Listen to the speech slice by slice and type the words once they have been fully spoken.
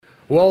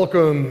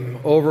Welcome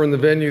over in the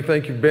venue.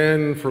 Thank you,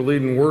 Ben, for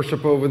leading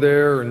worship over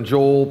there, and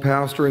Joel,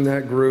 pastoring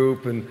that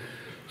group, and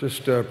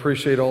just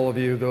appreciate all of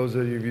you, those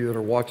of you that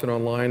are watching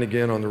online,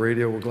 again, on the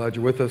radio. We're glad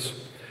you're with us.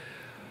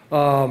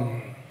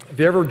 If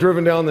you ever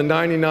driven down the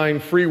 99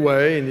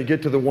 freeway and you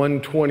get to the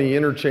 120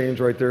 interchange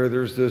right there,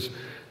 there's this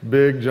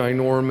big,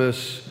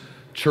 ginormous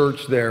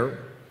church there.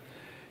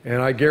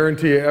 And I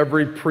guarantee you,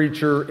 every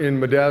preacher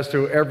in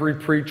Modesto, every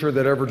preacher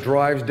that ever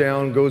drives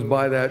down, goes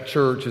by that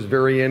church is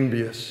very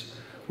envious.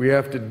 We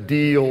have to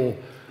deal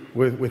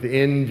with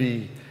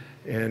envy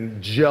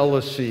and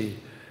jealousy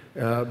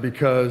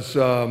because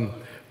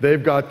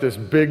they've got this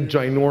big,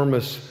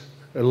 ginormous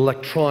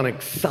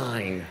electronic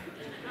sign.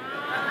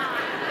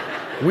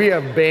 We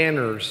have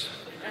banners.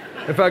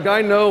 In fact,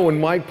 I know when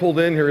Mike pulled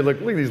in here,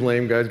 look at these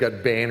lame guys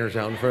got banners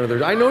out in front of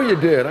theirs. I know you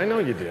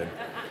did.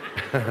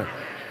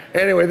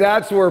 Anyway,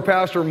 that's where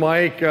Pastor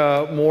Mike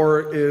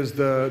Moore is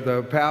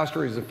the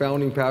pastor. He's the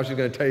founding pastor. He's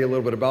going to tell you a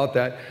little bit about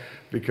that,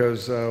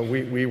 because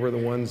we were the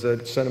ones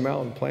that sent him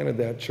out and planted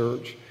that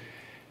church.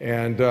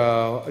 And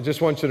I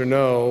just want you to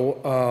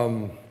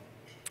know,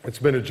 it's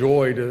been a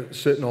joy to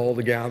sit in all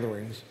the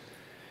gatherings.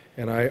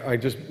 And I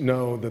just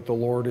know that the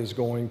Lord is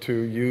going to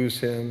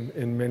use him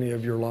in many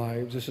of your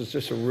lives. This is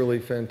just a really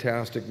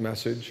fantastic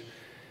message.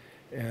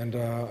 And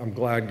I'm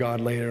glad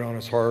God laid it on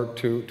his heart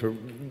to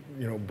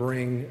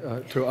bring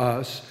to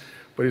us.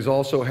 But he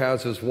also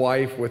has his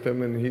wife with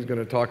him, and he's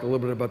going to talk a little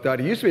bit about that.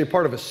 He used to be a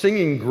part of a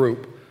singing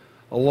group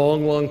a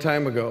long, long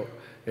time ago.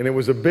 And it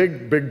was a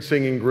big, big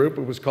singing group.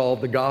 It was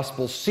called the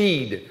Gospel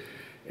Seed.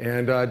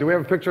 And do we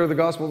have a picture of the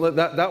gospel?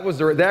 That was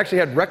they actually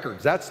had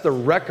records. That's the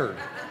record.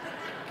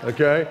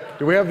 Okay?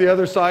 Do we have the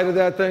other side of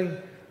that thing?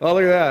 Oh,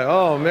 look at that.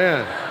 Oh,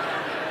 man.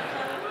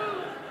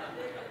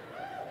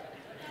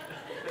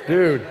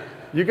 Dude,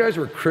 you guys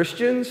were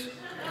Christians?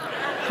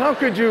 How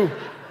could you?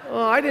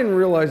 Oh, I didn't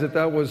realize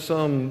that was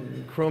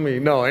some crummy.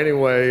 No,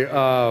 anyway.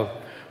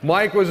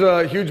 Mike was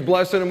a huge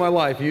blessing in my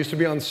life. He used to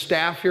be on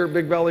staff here at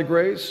Big Valley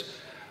Grace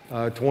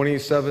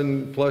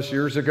 27 plus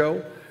years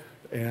ago,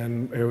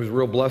 and it was a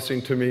real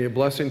blessing to me, a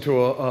blessing to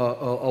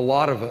a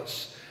lot of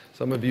us.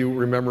 Some of you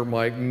remember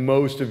Mike,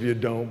 most of you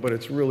don't, but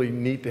it's really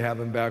neat to have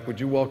him back. Would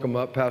you welcome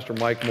up Pastor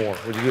Mike Moore?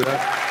 Would you do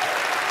that?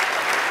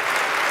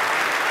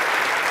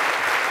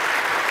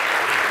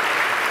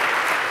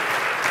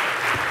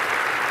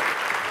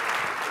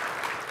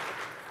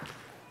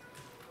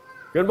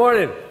 Good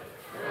morning.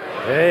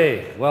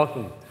 Hey,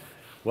 welcome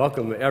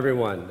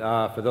everyone.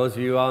 For those of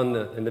you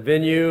in the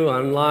venue,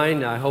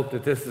 online, I hope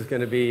that this is going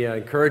to be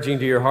encouraging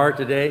to your heart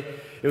today.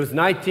 It was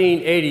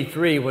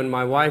 1983 when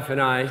my wife and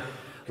I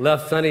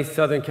left sunny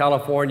Southern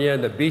California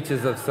and the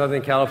beaches of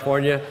Southern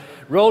California,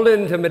 rolled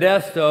into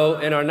Modesto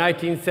in our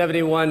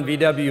 1971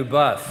 VW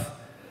bus.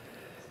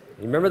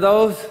 You remember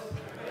those?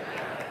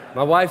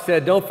 My wife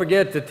said, don't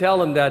forget to tell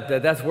them that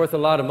that's worth a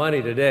lot of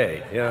money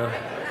today, you know.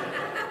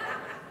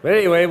 But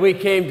anyway, we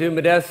came to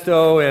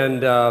Modesto,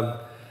 and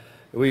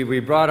we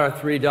brought our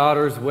three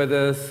daughters with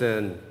us,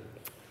 and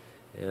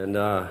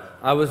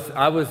I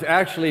was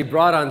actually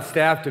brought on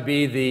staff to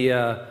be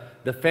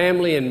the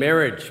family and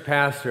marriage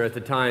pastor at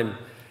the time,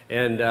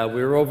 and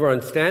we were over on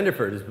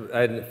Standiford.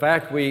 In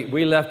fact,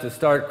 we left to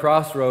start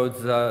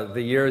Crossroads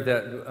the year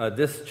that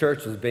this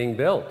church was being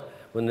built,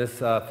 when this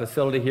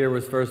facility here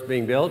was first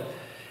being built,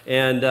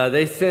 and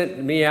they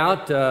sent me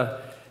out.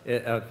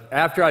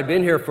 After I'd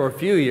been here for a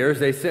few years,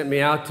 they sent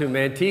me out to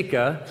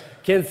Manteca.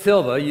 Ken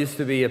Silva used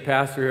to be a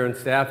pastor here on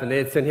staff, and they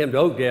had sent him to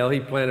Oakdale. He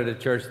planted a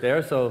church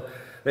there, so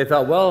they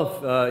thought,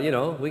 well,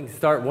 if, we can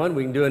start one,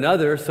 we can do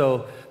another.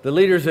 So the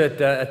leaders at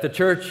the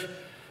church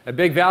at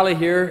Big Valley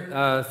here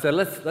said,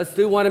 let's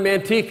do one in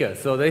Manteca.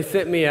 So they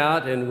sent me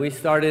out, and we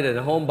started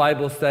a home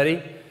Bible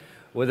study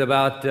with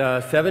about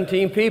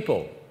 17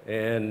 people,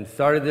 and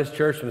started this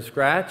church from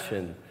scratch,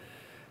 and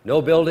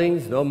no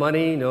buildings, no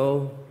money,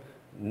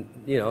 we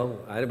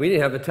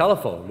didn't have a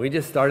telephone. We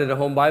just started a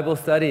home Bible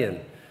study, and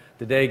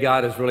today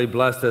God has really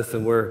blessed us,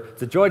 and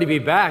it's a joy to be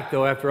back,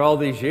 though, after all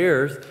these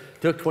years.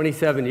 It took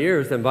 27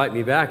 years to invite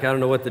me back. I don't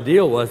know what the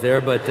deal was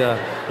there, but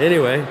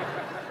anyway.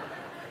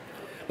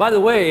 By the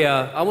way,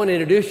 I want to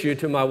introduce you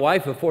to my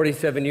wife of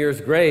 47 years,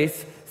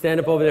 Grace. Stand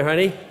up over there,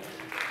 honey.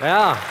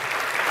 Yeah.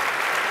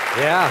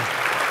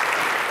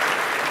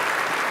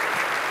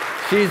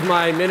 She's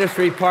my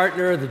ministry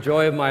partner, the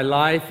joy of my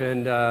life,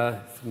 and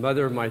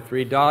mother of my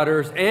three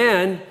daughters,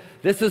 and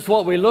this is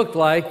what we looked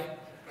like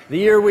the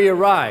year we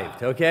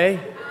arrived, okay?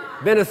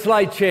 Been a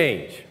slight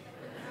change,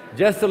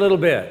 just a little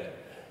bit.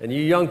 And you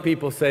young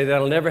people say,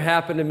 that'll never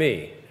happen to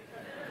me.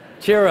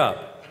 Cheer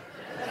up.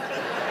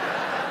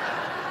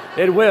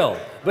 It will.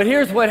 But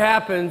here's what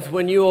happens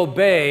when you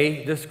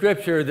obey the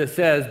scripture that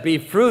says, be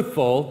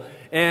fruitful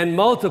and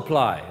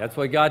multiply. That's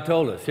what God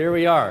told us. Here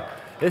we are.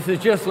 This is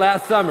just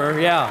last summer,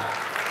 yeah.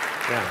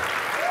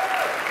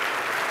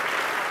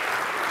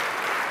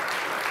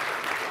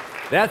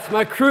 That's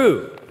my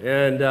crew,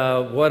 and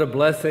what a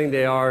blessing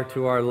they are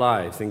to our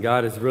lives, and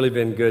God has really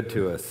been good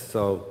to us.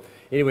 So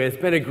anyway, it's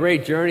been a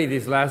great journey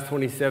these last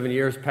 27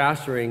 years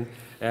pastoring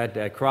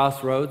at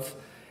Crossroads,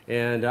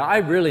 And I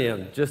really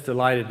am just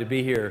delighted to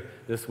be here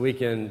this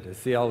weekend to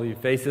see all of you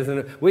faces.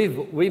 And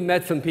we've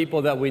met some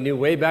people that we knew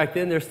way back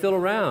then. They're still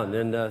around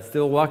and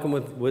still walking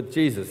with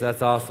Jesus.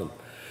 That's awesome.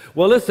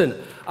 Well, listen,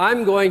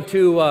 I'm going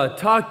to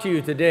talk to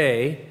you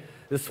today,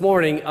 this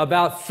morning,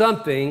 about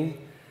something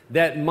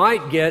that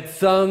might get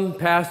some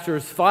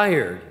pastors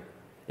fired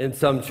in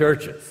some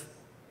churches.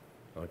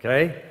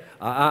 Okay?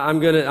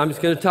 I'm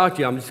just going to talk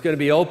to you. I'm just going to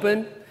be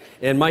open.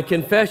 And my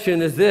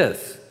confession is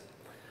this.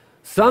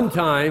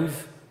 Sometimes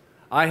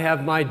I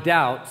have my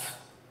doubts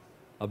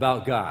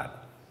about God.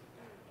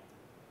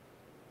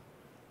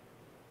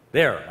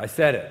 There, I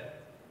said it.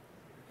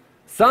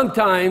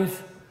 Sometimes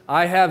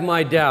I have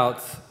my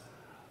doubts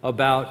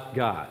about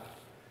God.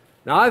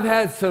 Now, I've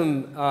had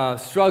some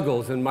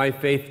struggles in my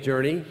faith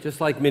journey,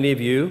 just like many of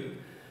you.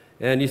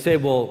 And you say,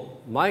 well,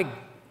 Mike,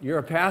 you're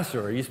a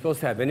pastor. Are you supposed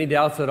to have any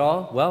doubts at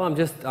all? Well,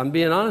 I'm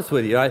being honest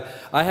with you.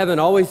 I haven't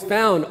always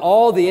found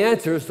all the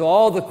answers to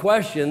all the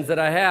questions that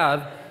I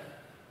have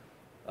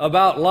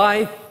about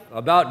life,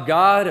 about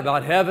God,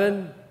 about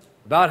heaven,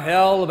 about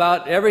hell,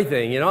 about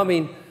everything.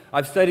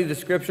 I've studied the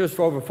scriptures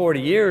for over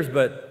 40 years,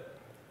 but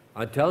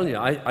I'm telling you,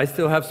 I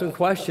still have some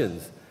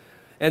questions.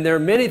 And there are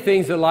many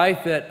things in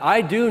life that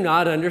I do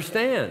not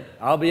understand.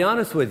 I'll be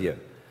honest with you.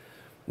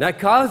 That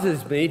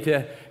causes me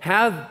to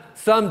have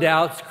some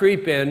doubts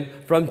creep in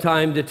from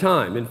time to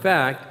time. In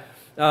fact,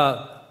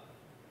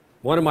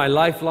 one of my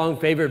lifelong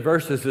favorite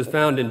verses is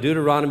found in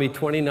Deuteronomy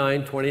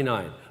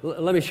 29:29.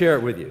 Let me share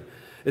it with you.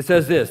 It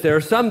says this: there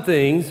are some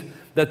things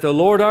that the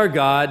Lord our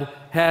God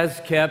has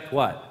kept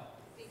what?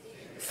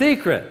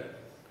 Secret.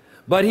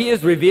 But he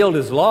has revealed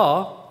his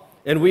law,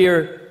 and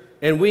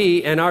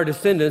we and our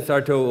descendants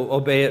are to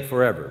obey it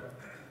forever.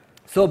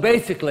 So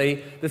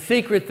basically, the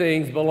secret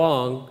things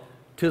belong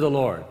to the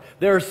Lord.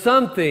 There are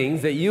some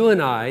things that you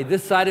and I,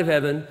 this side of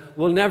heaven,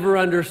 will never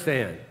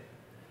understand.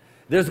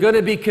 There's going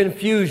to be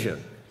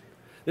confusion.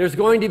 There's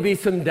going to be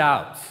some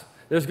doubts.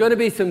 There's going to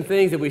be some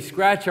things that we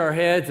scratch our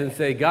heads and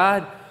say,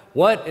 God,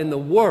 what in the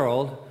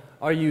world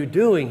are you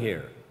doing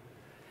here?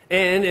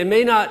 And it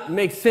may not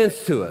make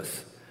sense to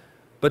us,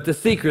 but the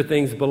secret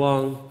things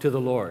belong to the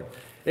Lord.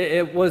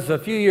 It was a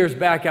few years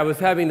back, I was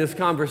having this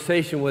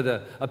conversation with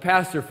a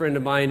pastor friend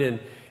of mine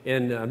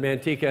in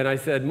Manteca, and I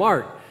said,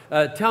 Mark,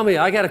 tell me,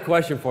 I got a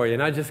question for you.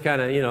 And I just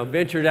kind of,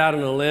 ventured out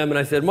on a limb, and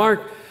I said,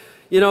 Mark,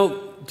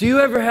 do you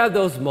ever have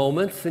those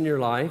moments in your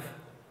life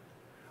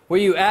where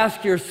you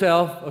ask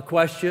yourself a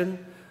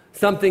question,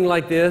 something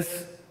like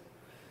this?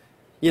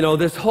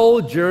 This whole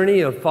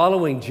journey of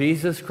following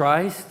Jesus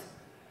Christ,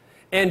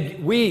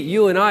 and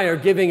you and I are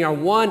giving our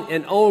one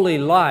and only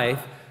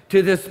life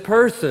to this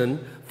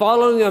person,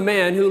 following a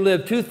man who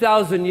lived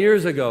 2,000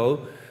 years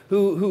ago,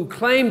 who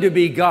claimed to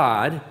be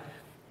God,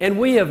 and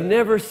we have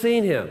never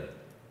seen him.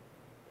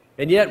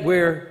 And yet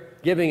we're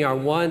giving our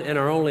one and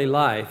our only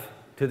life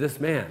to this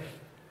man.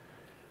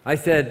 I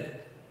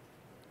said,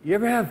 you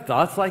ever have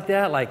thoughts like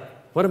that? Like,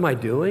 what am I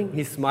doing?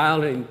 He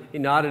smiled and he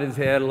nodded his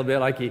head a little bit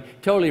like he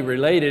totally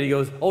related. He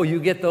goes, oh, you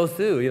get those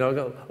too? I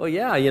go, oh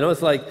yeah,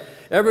 it's like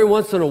every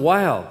once in a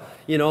while,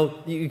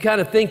 you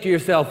kind of think to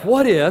yourself,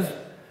 what if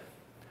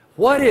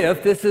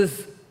this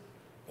is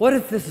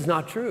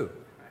not true?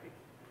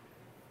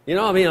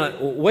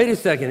 Wait a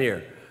second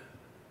here.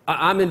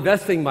 I'm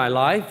investing my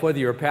life, whether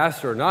you're a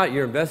pastor or not,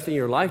 you're investing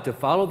your life to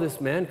follow this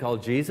man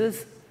called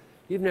Jesus.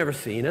 You've never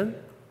seen him.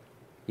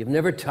 You've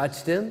never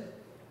touched him.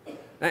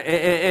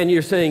 And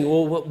you're saying,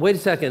 well, wait a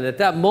second. At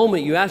that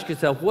moment, you ask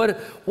yourself,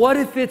 what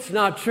if it's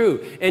not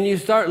true? And you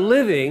start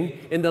living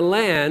in the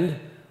land,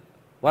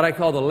 what I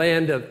call the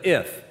land of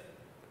if.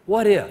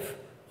 What if?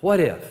 What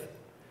if?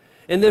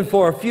 And then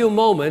for a few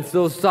moments,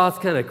 those thoughts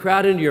kind of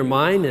crowd into your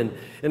mind and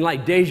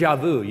like deja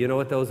vu, you know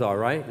what those are,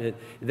 right?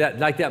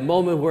 Like that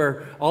moment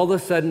where all of a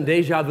sudden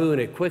deja vu and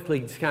it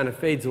quickly just kind of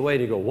fades away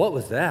and you go, what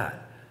was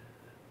that?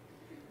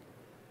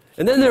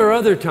 And then there are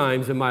other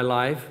times in my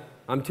life,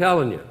 I'm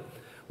telling you,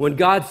 when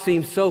God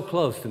seems so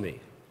close to me.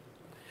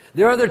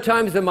 There are other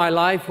times in my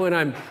life when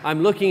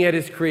I'm looking at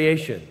his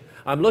creation.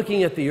 I'm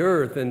looking at the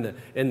earth and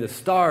the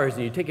stars,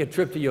 and you take a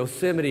trip to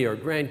Yosemite or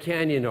Grand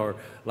Canyon or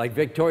like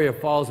Victoria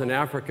Falls in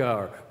Africa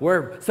or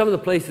where some of the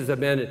places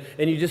I've been,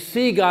 and you just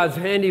see God's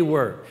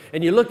handiwork.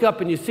 And you look up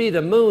and you see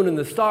the moon and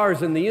the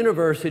stars and the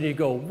universe, and you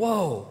go,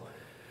 whoa.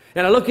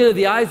 And I look into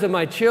the eyes of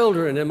my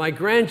children and my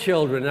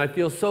grandchildren, and I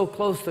feel so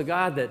close to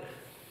God that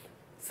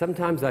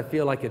sometimes I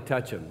feel I could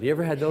touch him. You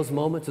ever had those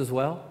moments as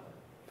well?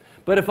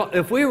 But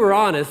if we were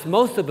honest,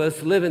 most of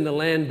us live in the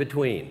land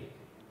between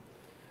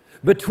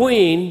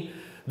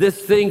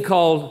this thing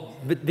called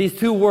these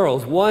two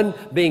worlds, one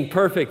being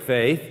perfect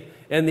faith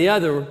and the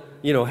other,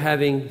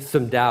 having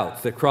some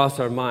doubts that cross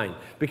our mind.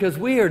 Because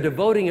we are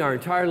devoting our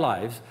entire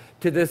lives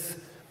to this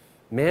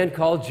man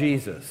called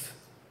Jesus.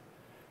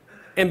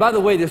 And by the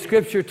way, the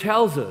scripture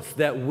tells us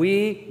that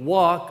we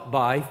walk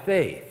by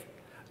faith,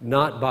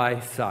 not by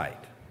sight.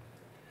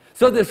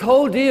 So this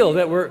whole deal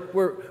that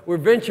we're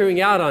venturing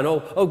out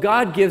on,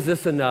 God gives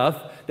us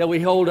enough that we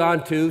hold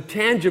on to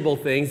tangible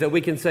things that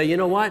we can say, you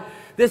know what?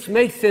 this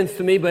makes sense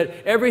to me, but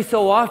every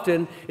so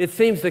often it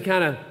seems to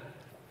kind of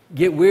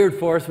get weird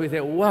for us. We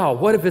think, wow,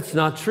 what if it's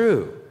not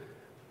true?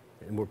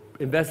 And we're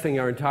investing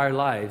our entire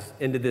lives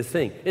into this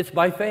thing. It's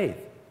by faith.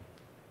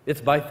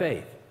 It's by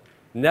faith.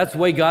 And that's the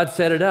way God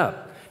set it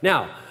up.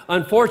 Now,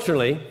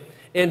 unfortunately,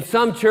 in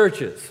some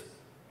churches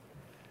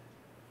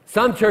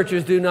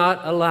do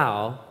not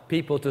allow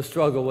people to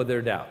struggle with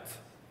their doubts.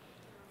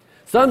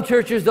 Some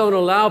churches don't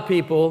allow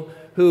people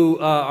who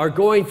are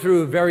going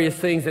through various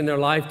things in their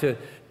life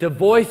to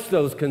voice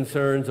those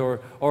concerns, or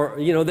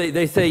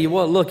they say,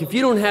 well, look, if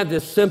you don't have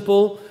this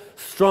simple,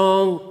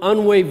 strong,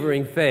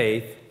 unwavering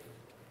faith,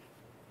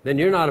 then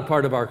you're not a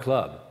part of our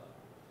club.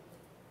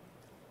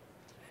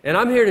 And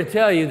I'm here to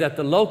tell you that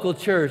the local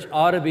church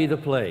ought to be the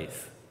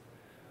place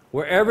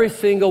where every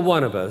single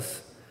one of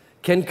us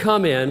can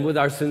come in with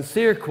our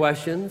sincere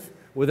questions,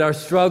 with our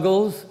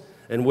struggles,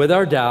 and with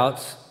our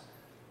doubts,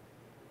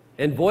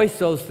 and voice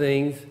those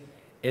things,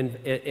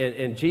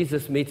 and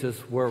Jesus meets us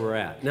where we're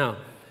at. Now,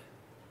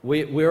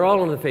 we're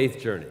all on a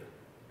faith journey.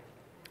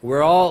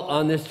 We're all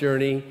on this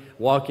journey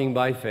walking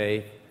by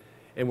faith,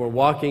 and we're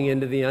walking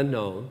into the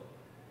unknown.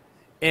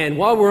 And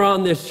while we're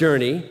on this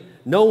journey,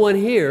 no one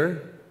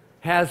here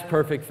has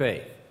perfect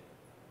faith.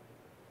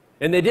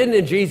 And they didn't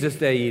in Jesus'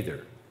 day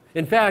either.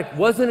 In fact,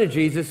 wasn't it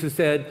Jesus who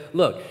said,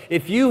 look,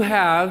 if you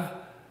have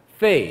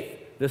faith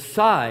the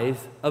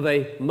size of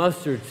a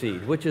mustard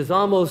seed, which is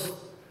almost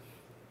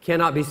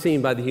cannot be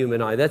seen by the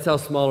human eye. That's how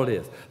small it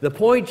is. The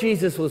point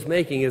Jesus was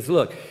making is,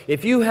 look,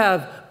 if you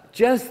have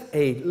just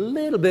a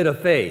little bit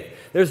of faith,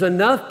 there's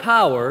enough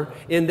power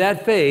in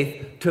that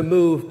faith to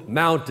move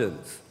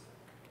mountains.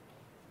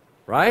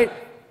 Right?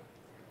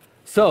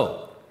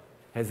 So,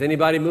 has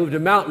anybody moved a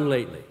mountain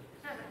lately?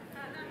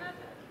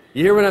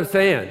 You hear what I'm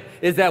saying?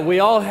 Is that we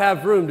all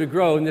have room to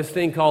grow in this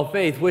thing called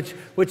faith,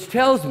 which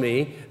tells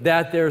me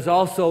that there's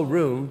also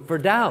room for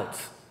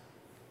doubts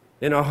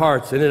in our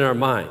hearts and in our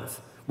minds.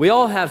 We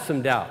all have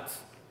some doubts.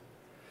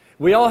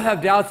 We all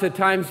have doubts at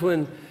times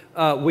when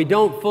we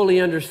don't fully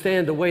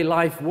understand the way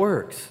life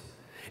works.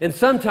 And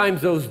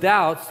sometimes those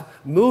doubts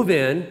move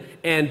in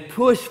and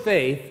push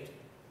faith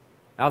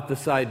out the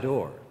side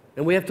door.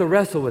 And we have to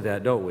wrestle with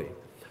that, don't we?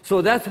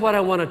 So that's what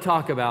I want to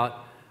talk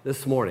about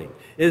this morning,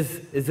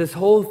 is this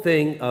whole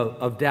thing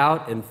of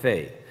doubt and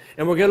faith.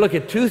 And we're going to look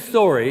at two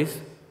stories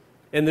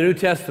in the New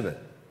Testament.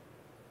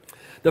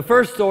 The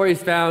first story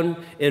is found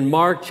in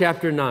Mark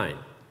chapter 9.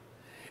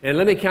 And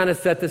let me kind of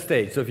set the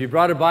stage. So if you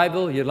brought a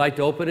Bible, you'd like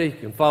to open it, you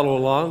can follow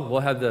along.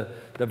 We'll have the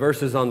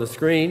verses on the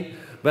screen.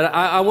 But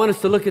I want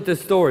us to look at this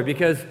story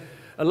because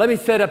let me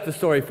set up the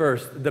story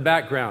first, the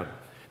background.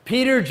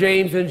 Peter,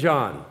 James, and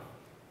John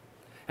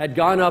had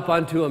gone up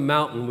onto a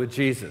mountain with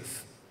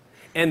Jesus.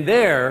 And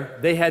there,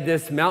 they had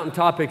this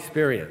mountaintop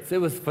experience. It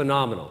was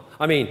phenomenal.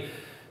 I mean,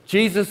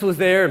 Jesus was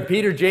there, and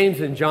Peter,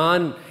 James, and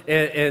John,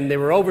 and they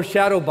were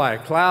overshadowed by a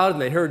cloud, and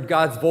they heard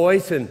God's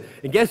voice. And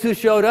guess who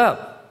showed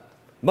up?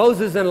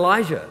 Moses and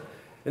Elijah.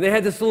 And they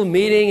had this little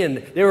meeting, and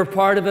they were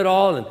part of it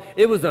all, and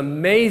it was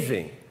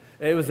amazing.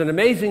 It was an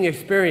amazing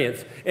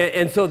experience.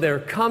 And so they're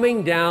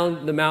coming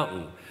down the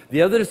mountain.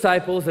 The other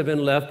disciples have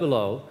been left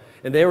below,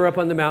 and they were up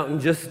on the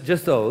mountain,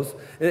 just those.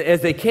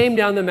 As they came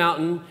down the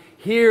mountain,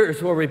 here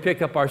is where we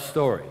pick up our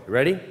story.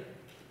 Ready?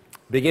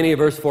 Beginning of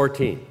verse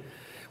 14.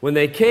 When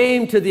they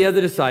came to the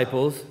other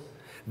disciples,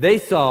 they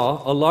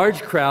saw a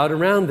large crowd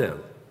around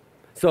them.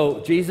 So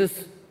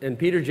Jesus and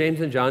Peter,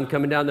 James, and John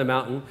coming down the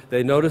mountain,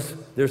 they notice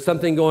there's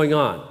something going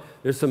on.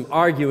 There's some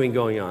arguing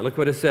going on. Look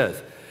what it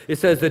says. It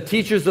says the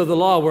teachers of the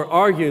law were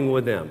arguing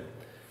with them.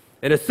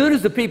 And as soon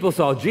as the people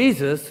saw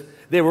Jesus,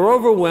 they were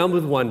overwhelmed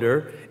with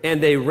wonder,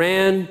 and they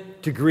ran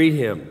to greet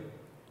him.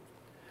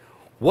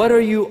 What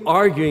are you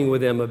arguing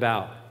with them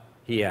about?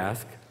 He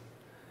asked.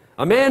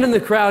 A man in the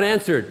crowd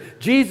answered,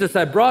 Jesus,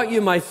 I brought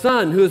you my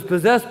son who is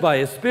possessed by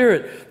a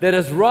spirit that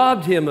has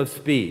robbed him of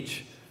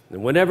speech.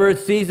 And whenever it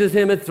seizes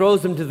him, it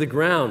throws him to the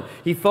ground.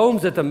 He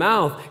foams at the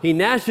mouth, he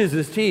gnashes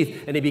his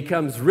teeth, and he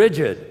becomes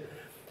rigid.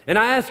 And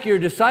I asked your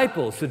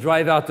disciples to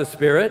drive out the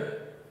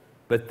spirit,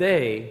 but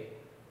they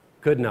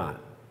could not.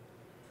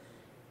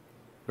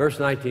 Verse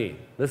 19,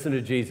 listen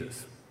to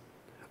Jesus.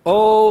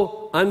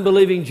 O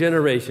unbelieving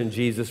generation,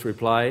 Jesus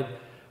replied,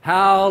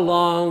 how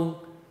long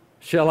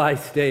shall I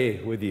stay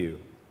with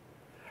you?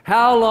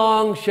 How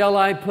long shall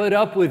I put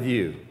up with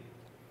you?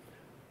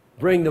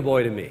 Bring the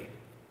boy to me.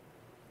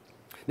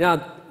 Now,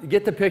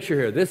 get the picture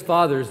here. This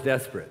father is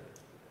desperate.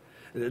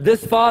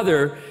 This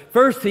father,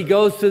 first he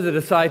goes to the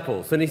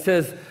disciples and he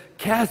says,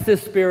 cast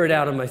this spirit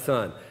out of my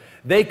son.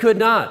 They could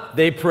not.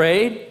 They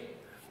prayed.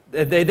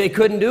 They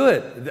couldn't do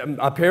it.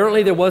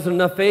 Apparently there wasn't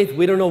enough faith.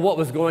 We don't know what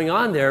was going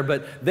on there,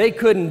 but they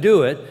couldn't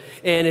do it.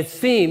 And it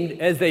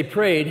seemed as they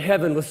prayed,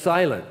 heaven was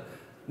silent.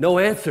 No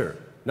answer.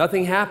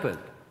 Nothing happened.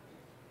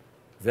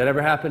 Has that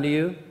ever happened to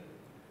you?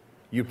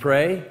 You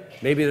pray.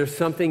 Maybe there's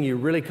something you're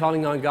really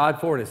calling on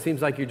God for, and it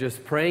seems like you're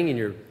just praying and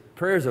your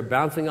prayers are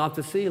bouncing off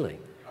the ceiling.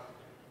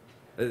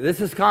 This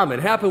is common.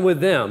 It happened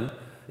with them.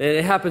 And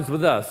it happens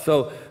with us.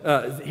 So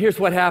here's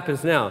what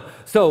happens now.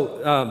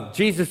 So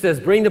Jesus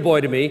says, bring the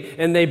boy to me.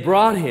 And they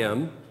brought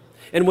him.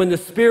 And when the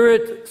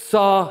spirit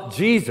saw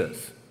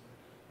Jesus,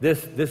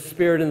 this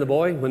spirit in the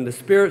boy, when the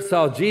spirit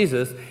saw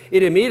Jesus,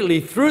 it immediately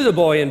threw the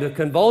boy into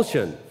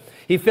convulsion.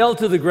 He fell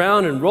to the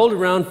ground and rolled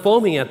around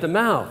foaming at the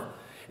mouth.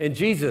 And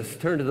Jesus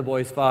turned to the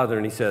boy's father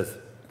and he says,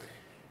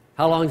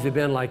 how long has it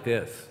been like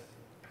this?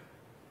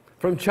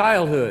 From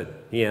childhood,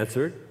 he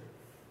answered.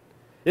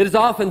 It has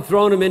often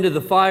thrown him into the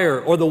fire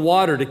or the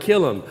water to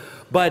kill him.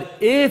 But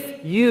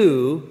if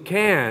you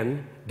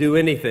can do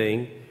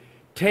anything,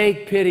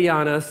 take pity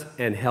on us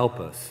and help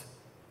us.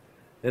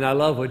 And I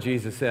love what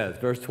Jesus says,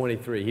 verse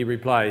 23. He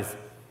replies,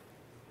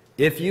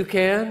 if you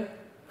can?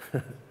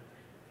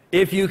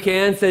 If you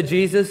can, said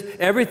Jesus,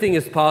 everything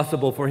is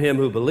possible for him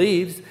who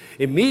believes.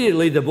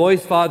 Immediately the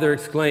boy's father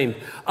exclaimed,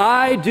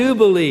 I do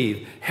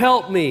believe.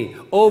 Help me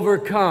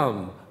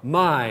overcome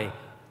my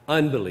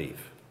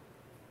unbelief.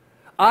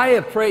 I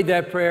have prayed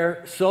that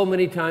prayer so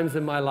many times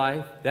in my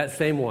life, that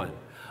same one.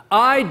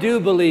 I do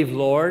believe,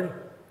 Lord.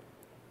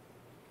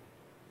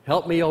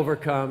 Help me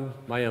overcome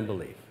my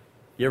unbelief.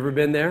 You ever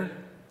been there?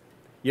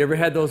 You ever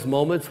had those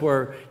moments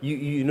where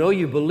you know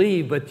you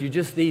believe, but you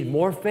just need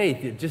more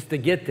faith just to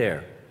get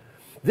there?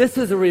 This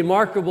is a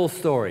remarkable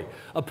story,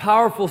 a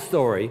powerful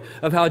story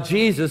of how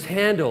Jesus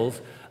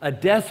handles a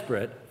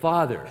desperate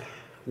father,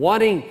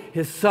 wanting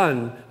his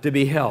son to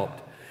be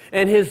helped.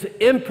 And his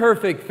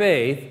imperfect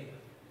faith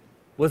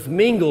was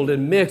mingled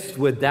and mixed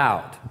with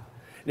doubt.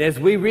 And as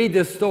we read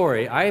this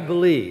story, I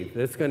believe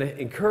that it's going to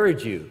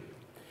encourage you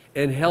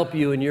and help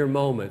you in your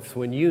moments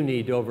when you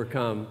need to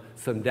overcome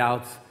some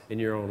doubts in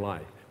your own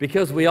life.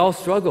 Because we all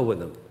struggle with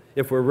them,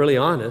 if we're really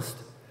honest.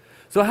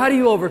 So how do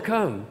you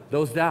overcome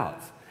those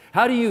doubts?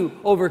 How do you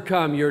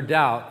overcome your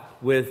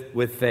doubt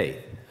with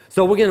faith?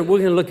 So we're going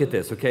to look at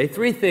this, okay?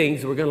 3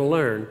 things we're going to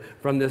learn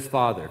from this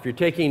father. If you're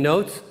taking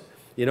notes,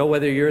 you know,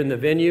 whether you're in the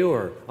venue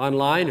or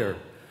online or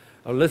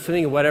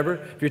listening or whatever,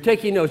 if you're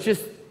taking notes,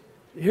 just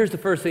here's the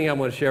first thing I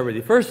want to share with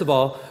you. First of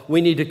all,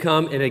 we need to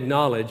come and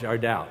acknowledge our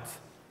doubts.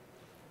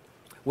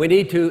 We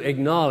need to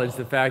acknowledge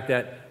the fact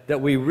that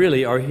we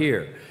really are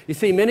here. You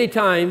see, many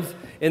times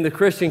in the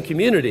Christian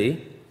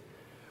community,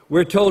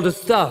 we're told to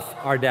stuff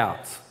our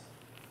doubts.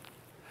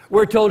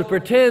 We're told to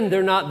pretend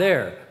they're not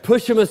there,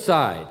 push them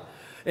aside,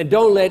 and do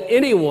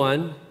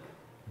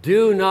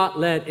not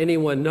let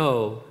anyone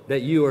know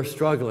that you are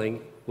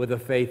struggling with a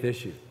faith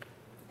issue.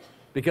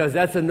 Because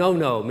that's a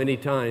no-no many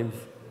times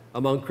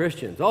among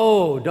Christians.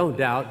 Oh, don't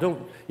doubt,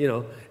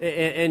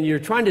 and you're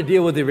trying to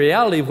deal with the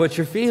reality of what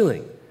you're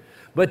feeling.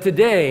 But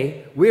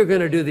today, we're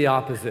going to do the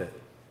opposite.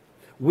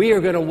 We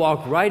are going to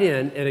walk right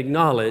in and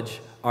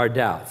acknowledge our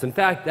doubts. In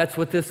fact, that's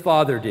what this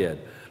father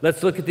did.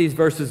 Let's look at these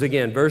verses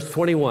again. Verse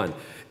 21.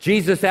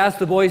 Jesus asked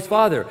the boy's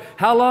father,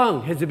 how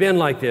long has it been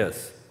like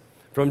this?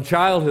 From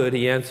childhood,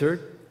 he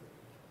answered.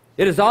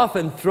 It has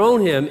often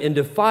thrown him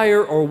into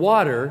fire or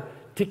water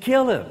to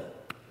kill him.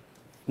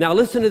 Now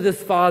listen to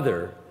this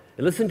father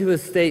and listen to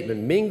his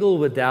statement, mingle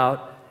with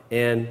doubt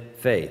and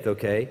faith,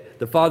 okay?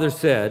 The father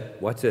said,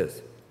 watch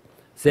this.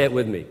 Say it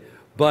with me.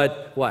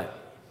 But what?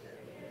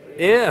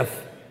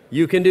 If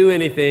you can do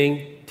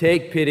anything,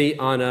 take pity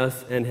on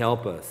us and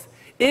help us.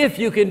 If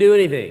you can do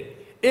anything.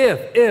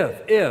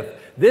 If.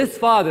 This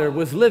father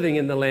was living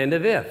in the land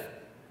of if.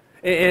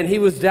 And he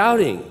was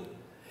doubting.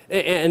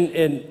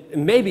 And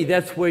maybe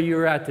that's where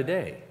you're at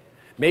today.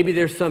 Maybe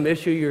there's some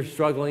issue you're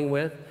struggling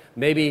with.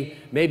 Maybe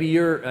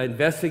you're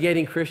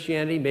investigating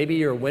Christianity. Maybe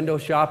you're a window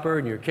shopper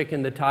and you're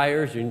kicking the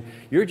tires and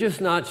you're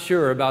just not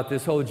sure about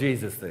this whole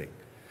Jesus thing.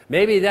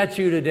 Maybe that's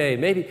you today.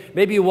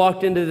 Maybe you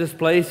walked into this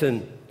place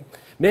and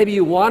maybe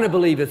you want to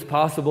believe it's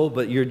possible,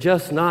 but you're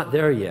just not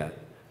there yet.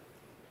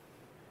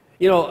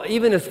 You know,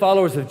 even as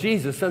followers of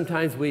Jesus,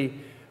 sometimes we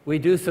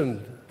do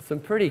some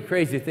pretty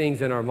crazy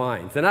things in our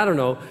minds. And I don't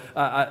know,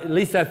 at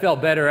least I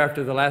felt better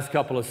after the last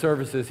couple of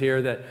services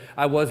here that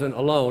I wasn't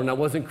alone, I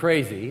wasn't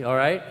crazy, all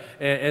right?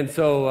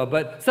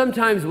 But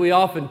sometimes we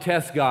often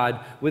test God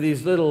with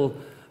these little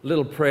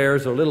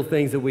prayers or little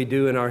things that we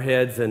do in our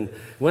heads. And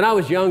when I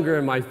was younger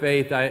in my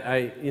faith,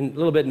 I a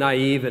little bit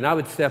naive, and I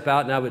would step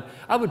out and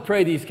I would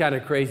pray these kind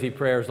of crazy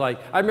prayers. Like,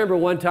 I remember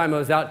one time I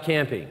was out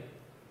camping,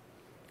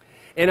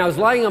 and I was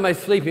lying on my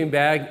sleeping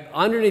bag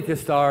underneath the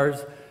stars,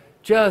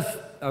 just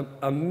an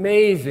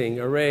amazing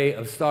array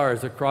of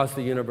stars across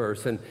the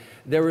universe. And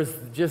there was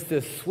just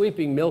this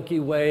sweeping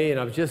Milky Way, and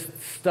I was just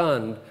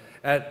stunned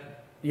at,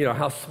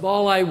 how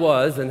small I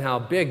was and how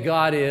big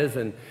God is.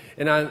 And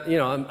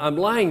I'm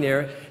lying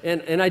there,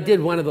 and I did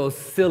one of those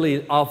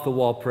silly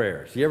off-the-wall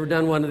prayers. You ever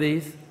done one of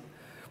these?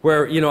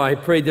 Where, I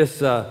prayed this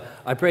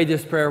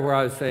prayer where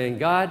I was saying,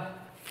 God,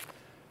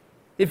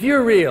 if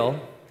you're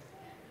real,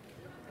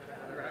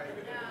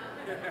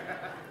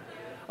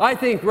 I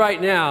think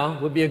right now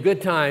would be a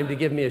good time to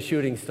give me a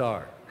shooting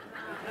star.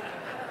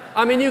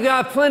 I mean, you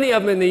got plenty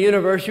of them in the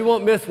universe. You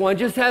won't miss one.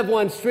 Just have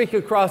one streak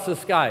across the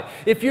sky.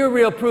 If you're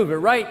real, prove it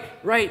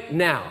right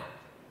now.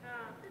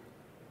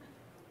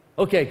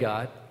 Okay,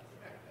 God.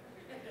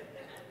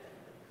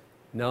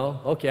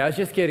 No? Okay, I was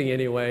just kidding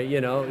anyway,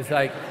 you know. It's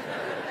like,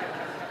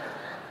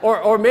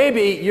 or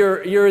maybe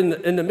you're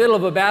in the middle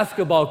of a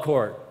basketball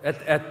court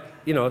at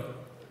you know,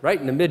 right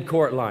in the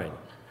mid-court line.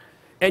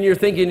 And you're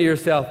thinking to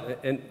yourself,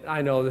 and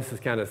I know this is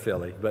kind of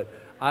silly, but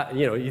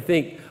you know, you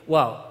think,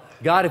 well,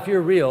 God, if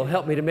you're real,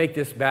 help me to make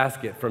this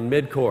basket from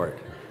mid-court.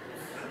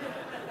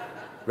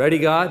 Ready,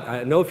 God?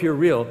 I know if you're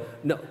real.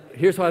 No,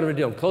 here's what I'm going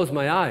to do. I'm close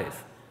my eyes.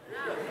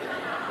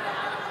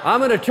 I'm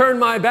going to turn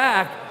my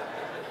back,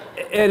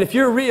 and if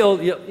you're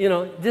real, you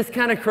know, just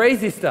kind of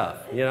crazy stuff,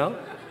 you know?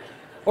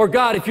 Or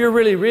God, if you're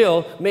really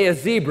real, may a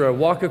zebra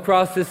walk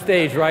across this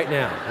stage right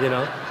now, you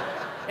know?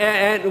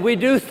 And we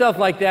do stuff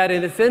like that,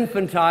 and it's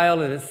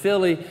infantile and it's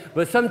silly,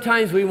 but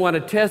sometimes we want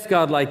to test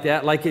God like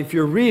that, like if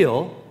you're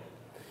real,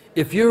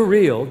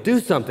 do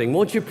something.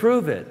 Won't you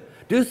prove it?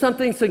 Do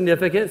something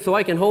significant so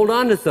I can hold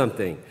on to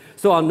something,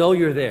 so I'll know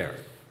you're there.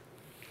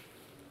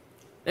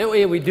 And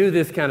we do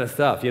this kind of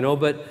stuff, you know,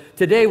 but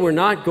today we're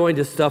not going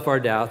to stuff our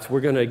doubts.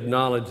 We're going to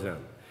acknowledge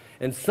them.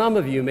 And some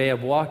of you may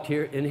have walked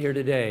in here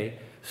today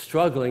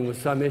struggling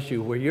with some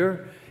issue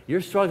where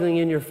you're struggling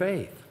in your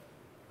faith.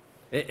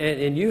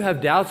 And you have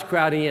doubts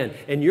crowding in,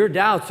 and your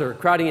doubts are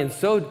crowding in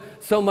so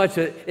much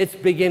that it's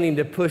beginning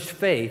to push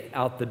faith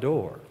out the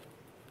door.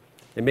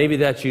 And maybe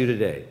that's you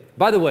today.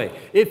 By the way,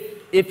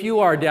 if you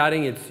are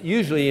doubting, it's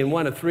usually in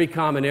one of three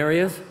common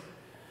areas.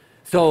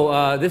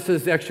 So this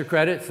is extra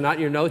credit. It's not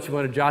in your notes. You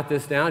want to jot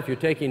this down if you're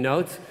taking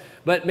notes.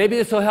 But maybe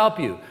this will help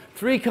you.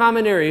 Three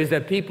common areas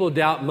that people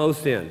doubt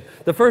most in.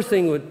 The first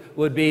thing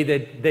would be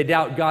that they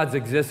doubt God's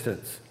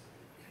existence.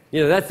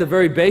 You know, that's a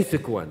very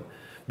basic one.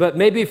 But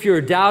maybe if you're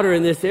a doubter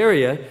in this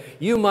area,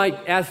 you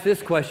might ask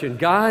this question: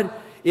 God,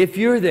 if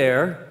you're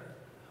there,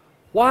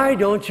 why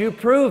don't you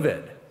prove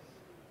it?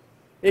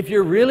 If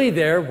you're really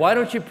there, why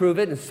don't you prove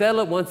it and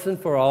settle it once and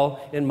for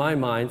all in my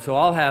mind so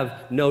I'll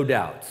have no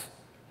doubts?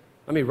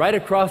 I mean, right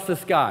across the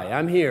sky,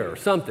 I'm here, or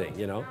something,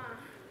 you know.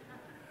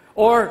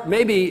 Or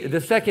maybe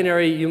the second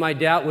area you might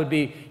doubt would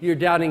be you're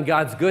doubting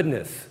God's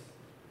goodness.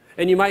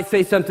 And you might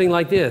say something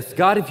like this: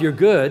 God, if you're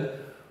good,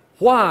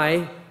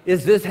 why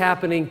is this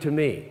happening to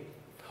me?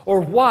 Or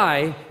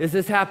why is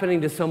this happening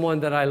to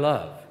someone that I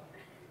love?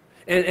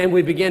 And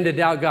we begin to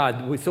doubt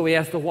God. So we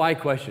ask the why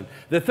question.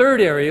 The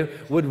third area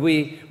would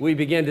we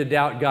begin to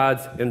doubt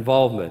God's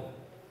involvement.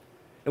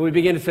 And we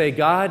begin to say,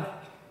 God,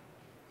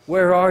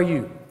 where are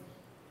you?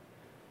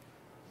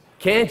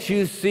 Can't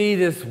you see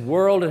this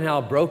world and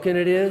how broken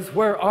it is?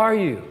 Where are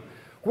you?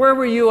 Where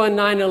were you on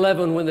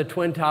 9/11 when the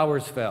Twin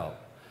Towers fell?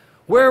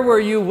 Where were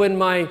you when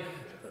my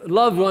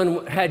loved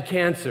one had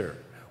cancer?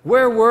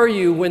 Where were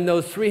you when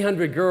those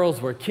 300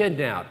 girls were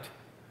kidnapped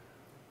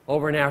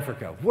over in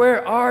Africa?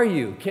 Where are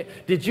you?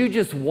 Did you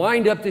just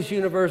wind up this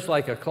universe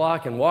like a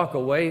clock and walk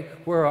away?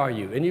 Where are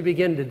you? And you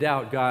begin to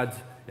doubt God's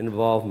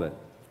involvement.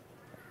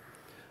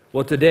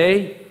 Well,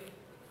 today,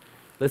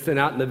 listen,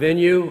 out in the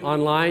venue,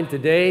 online,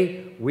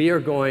 today we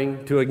are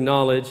going to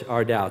acknowledge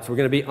our doubts. We're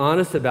going to be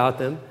honest about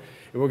them,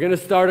 and we're going to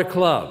start a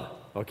club,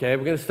 okay?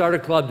 We're going to start a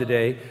club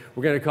today.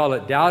 We're going to call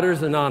it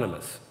Doubters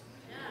Anonymous.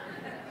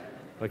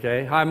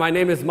 Okay, hi, my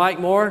name is Mike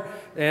Moore,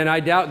 and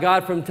I doubt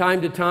God from time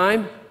to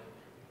time.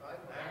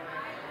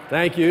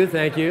 Thank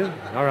you.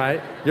 All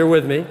right, you're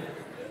with me.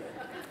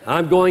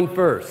 I'm going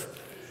first.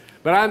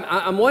 But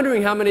I'm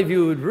wondering how many of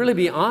you would really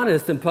be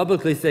honest and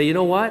publicly say, you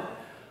know what?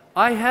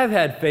 I have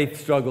had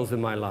faith struggles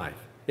in my life.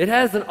 It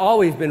hasn't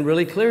always been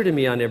really clear to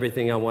me on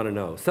everything I want to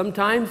know.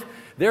 Sometimes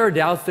there are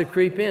doubts that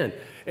creep in.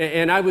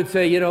 And I would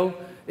say, you know,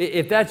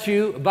 if that's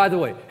you, by the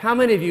way, how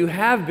many of you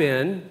have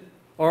been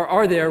or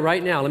are there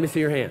right now? Let me see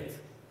your hands.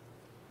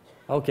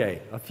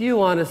 Okay, a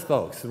few honest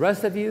folks. The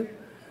rest of you,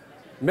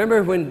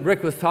 remember when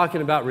Rick was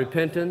talking about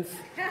repentance?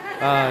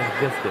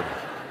 Just kidding.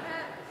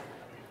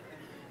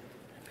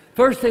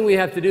 First thing we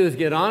have to do is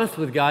get honest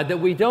with God that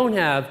we don't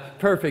have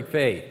perfect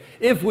faith.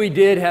 If we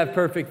did have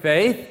perfect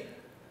faith,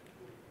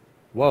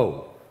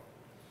 whoa,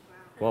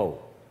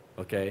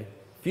 okay,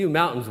 a few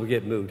mountains will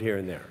get moved here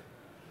and there.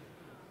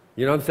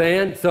 You know what I'm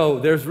saying? So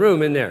there's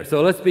room in there.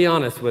 So let's be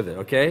honest with it,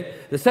 okay?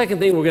 The second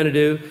thing we're going to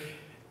do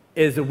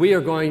is that we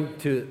are going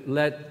to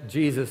let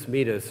Jesus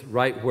meet us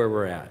right where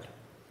we're at.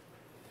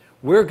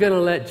 We're going to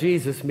let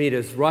Jesus meet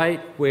us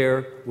right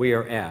where we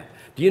are at.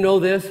 Do you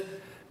know this?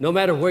 No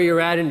matter where you're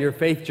at in your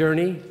faith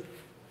journey,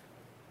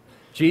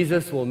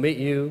 Jesus will meet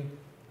you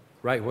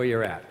right where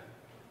you're at.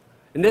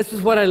 And this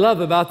is what I love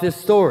about this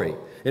story.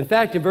 In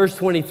fact, in verse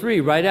 23,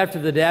 right after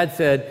the dad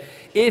said,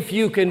 if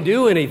you can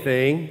do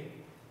anything,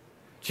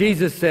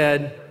 Jesus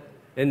said,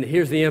 and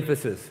here's the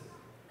emphasis,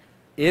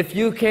 if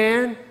you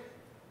can.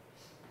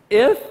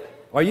 If?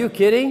 Are you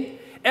kidding?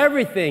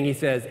 Everything, he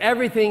says,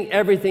 everything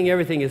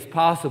is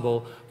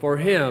possible for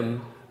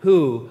him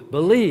who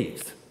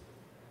believes.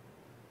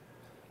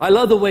 I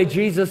love the way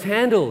Jesus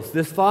handles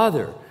this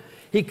father.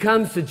 He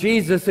comes to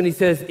Jesus and he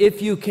says,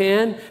 if you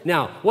can.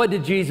 Now, what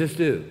did Jesus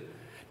do?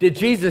 Did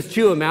Jesus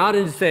chew him out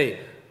and say,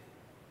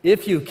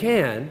 if you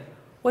can,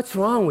 what's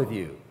wrong with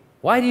you?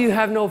 Why do you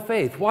have no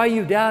faith? Why are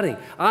you doubting?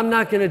 I'm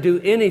not going to do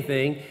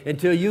anything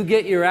until you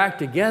get your act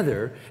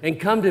together and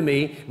come to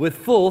me with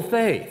full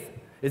faith.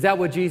 Is that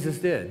what Jesus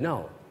did?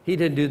 No, he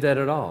didn't do that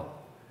at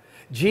all.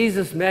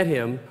 Jesus met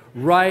him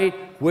right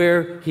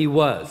where he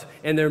was.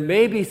 And there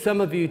may be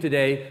some of you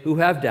today who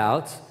have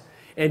doubts,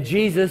 and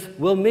Jesus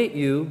will meet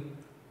you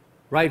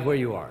right where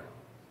you are.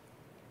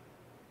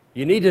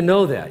 You need to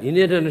know that. You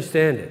need to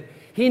understand it.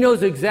 He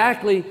knows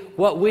exactly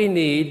what we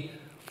need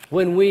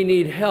when we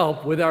need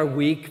help with our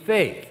weak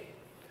faith.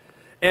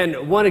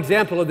 And one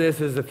example of this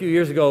is a few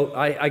years ago,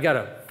 I got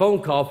a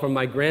phone call from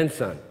my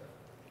grandson.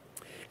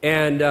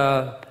 And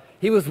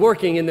he was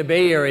working in the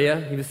Bay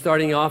Area. He was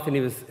starting off, and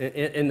he was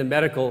in the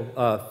medical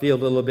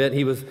field a little bit.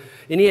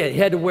 And he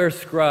had to wear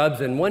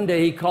scrubs. And one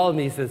day he called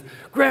me. He says,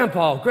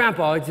 Grandpa,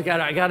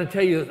 I got to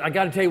tell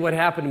you what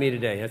happened to me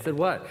today. I said,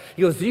 what?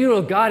 He goes, do you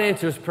know God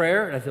answers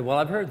prayer? And I said, well,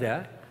 I've heard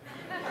that.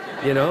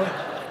 You know?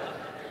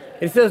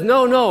 He says,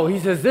 no. He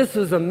says, this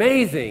is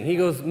amazing. He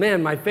goes,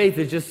 man, my faith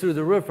is just through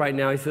the roof right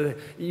now. He said,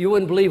 you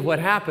wouldn't believe what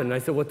happened. I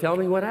said, well, tell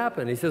me what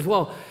happened. He says,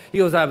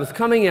 I was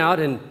coming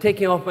out and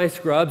taking off my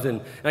scrubs,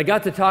 and I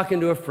got to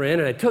talking to a friend,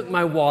 and I took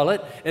my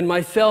wallet and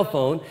my cell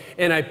phone,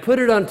 and I put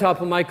it on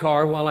top of my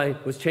car while I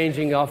was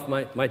changing off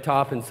my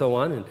top and so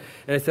on. And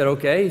I said,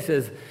 okay. He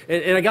says,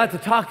 and I got to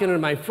talking to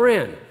my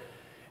friend,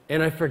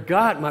 and I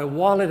forgot my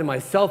wallet and my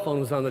cell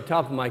phone was on the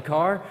top of my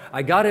car.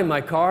 I got in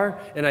my car,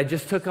 and I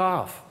just took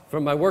off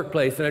from my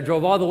workplace, and I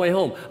drove all the way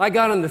home. I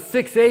got on the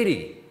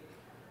 680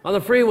 on the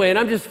freeway, and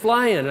I'm just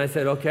flying. And I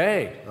said,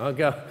 okay, I'll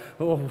go.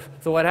 Well,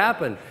 so what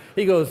happened?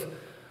 He goes,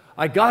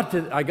 I got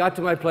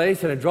to my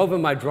place, and I drove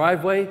in my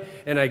driveway,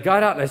 and I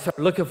got out, and I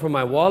started looking for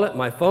my wallet,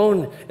 my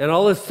phone, and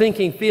all this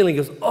sinking feeling.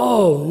 He goes,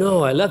 oh,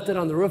 no, I left it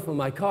on the roof of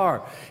my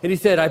car. And he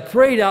said, I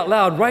prayed out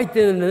loud right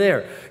then and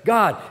there,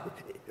 God,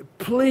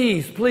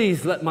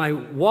 please let my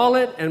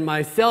wallet and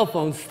my cell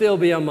phone still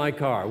be on my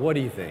car. What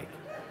do you think?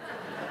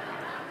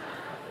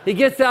 He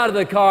gets out of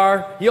the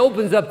car, he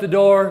opens up the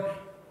door,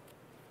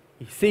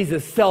 he sees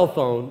his cell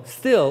phone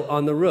still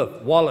on the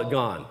roof, wallet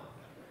gone.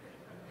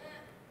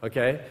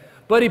 Okay?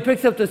 But he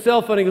picks up the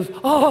cell phone and he goes,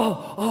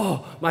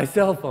 oh, my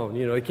cell phone.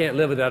 You know, he can't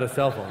live without a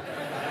cell phone.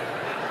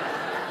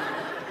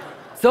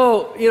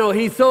 So, you know,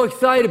 he's so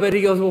excited, but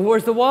he goes, well,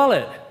 where's the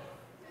wallet?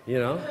 You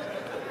know?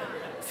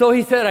 So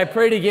he said, I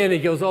prayed again. He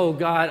goes, oh,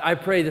 God, I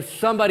pray that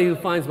somebody who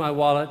finds my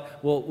wallet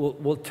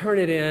will turn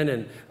it in.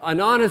 And an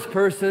honest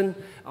person,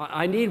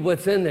 I need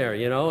what's in there,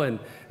 you know. And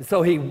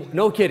so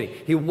no kidding,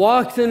 he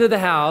walks into the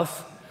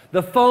house,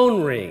 the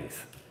phone rings.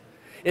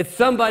 It's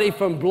somebody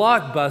from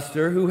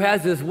Blockbuster who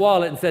has his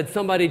wallet and said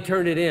somebody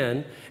turned it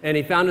in. And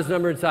he found his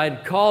number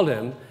inside, called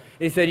him. And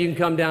he said, you can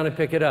come down and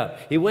pick it up.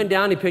 He went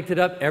down, he picked it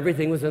up,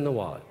 everything was in the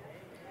wallet.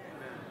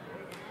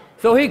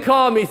 So he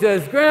called me, he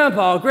says,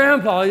 Grandpa,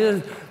 he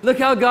says, look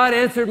how God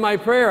answered my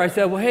prayer. I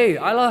said, well, hey,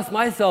 I lost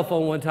my cell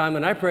phone one time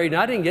and I prayed and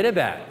I didn't get it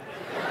back.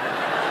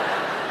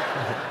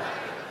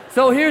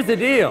 So here's the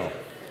deal.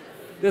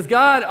 Does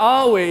God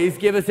always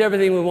give us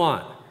everything we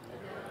want?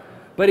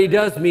 But he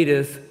does meet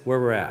us where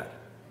we're at.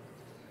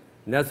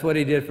 And that's what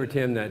he did for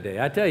Tim that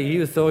day. I tell you, he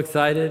was so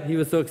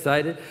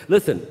excited.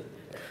 Listen,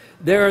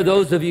 there are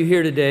those of you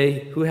here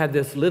today who have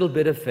this little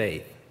bit of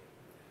faith.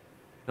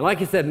 And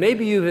like I said,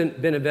 maybe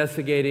you've been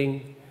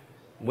investigating,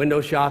 window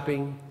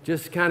shopping,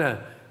 just kind of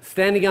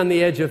standing on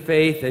the edge of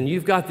faith, and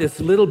you've got this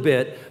little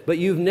bit, but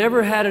you've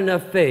never had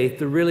enough faith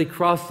to really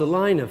cross the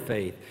line of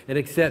faith and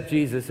accept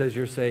Jesus as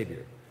your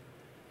Savior.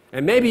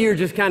 And maybe you're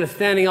just kind of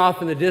standing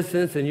off in the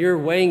distance and you're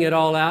weighing it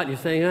all out, and you're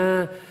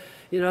saying,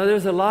 you know,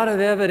 there's a lot of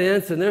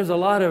evidence and there's a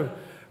lot of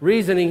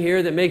reasoning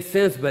here that makes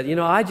sense, but, you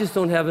know, I just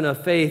don't have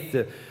enough faith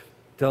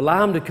to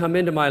allow him to come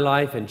into my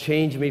life and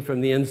change me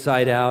from the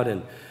inside out.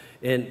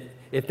 And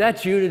if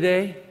that's you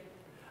today,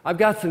 I've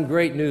got some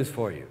great news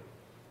for you.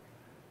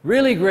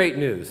 Really great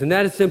news, and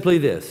that is simply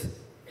this.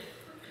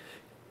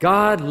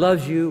 God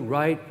loves you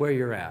right where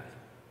you're at.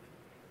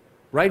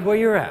 Right where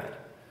you're at.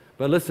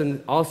 But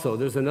listen, also,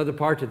 there's another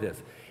part to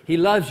this. He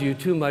loves you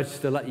too much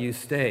to let you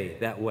stay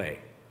that way.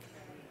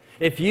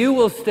 If you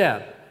will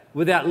step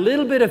with that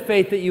little bit of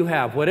faith that you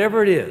have,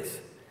 whatever it is,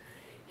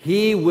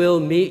 he will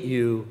meet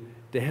you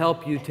to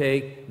help you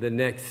take the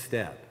next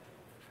step.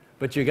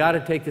 But you got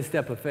to take the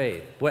step of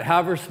faith,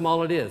 however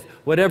small it is,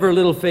 whatever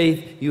little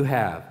faith you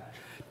have.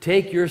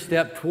 Take your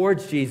step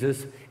towards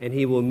Jesus, and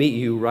he will meet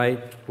you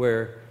right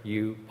where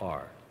you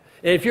are.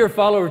 And if you're a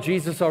follower of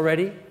Jesus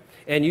already,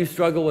 and you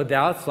struggle with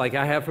doubts like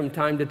I have from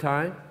time to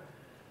time,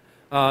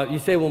 you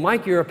say, well,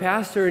 Mike, you're a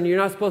pastor, and you're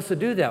not supposed to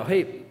do that.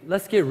 Hey,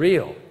 let's get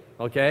real,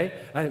 okay?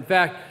 In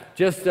fact,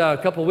 just a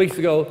couple of weeks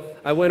ago,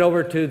 I went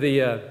over to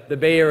the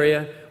Bay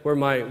Area where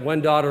my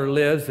one daughter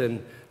lives,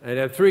 and I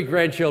have 3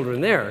 grandchildren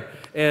there.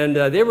 And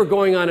they were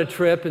going on a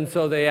trip, and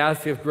so they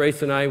asked if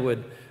Grace and I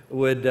would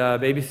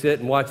babysit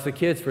and watch the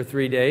kids for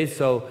 3 days.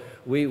 So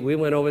we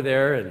went over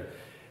there,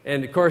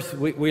 and of course,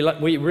 we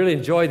really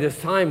enjoy this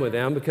time with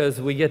them because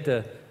we get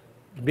to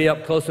be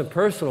up close and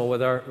personal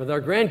with our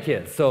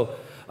grandkids. So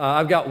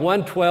I've got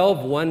one 12,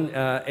 one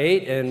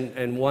 8,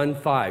 and one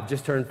 5,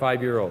 just turned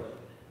 5-year-old.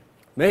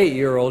 My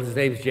 8-year-old, his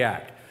name's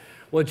Jack.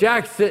 Well,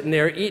 Jack's sitting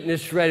there eating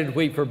his shredded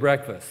wheat for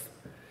breakfast.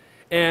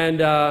 And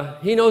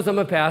he knows I'm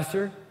a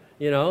pastor,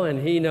 and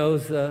he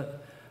knows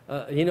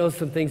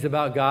some things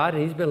about God,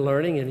 and he's been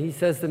learning, and he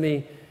says to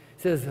me,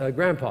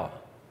 Grandpa,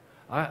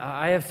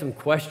 I have some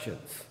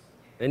questions.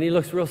 And he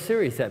looks real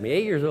serious at me,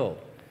 8 years old.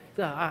 He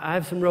said, I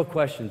have some real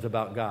questions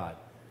about God.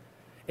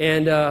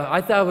 And I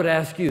thought I would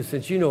ask you,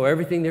 since you know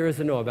everything there is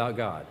to know about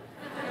God.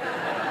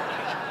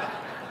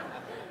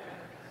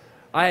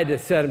 I had to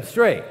set him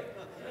straight,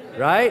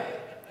 right?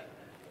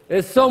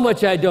 There's so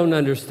much I don't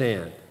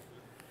understand.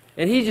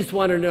 And he just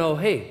wanted to know,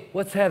 hey,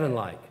 what's heaven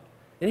like?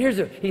 And he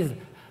says,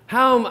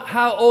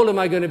 how old am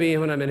I going to be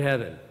when I'm in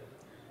heaven?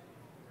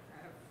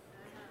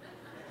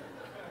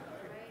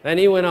 And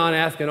he went on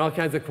asking all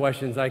kinds of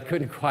questions I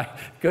couldn't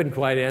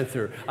quite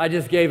answer. I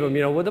just gave him,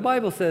 well, the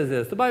Bible says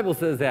this, the Bible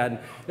says that. And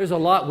there's a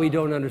lot we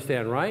don't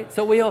understand, right?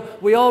 So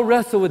we all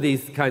wrestle with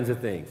these kinds of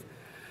things.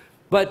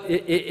 But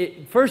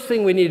first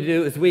thing we need to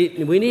do is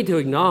we need to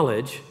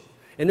acknowledge,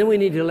 and then we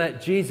need to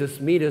let Jesus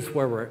meet us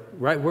right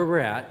where we're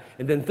at.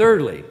 And then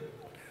thirdly,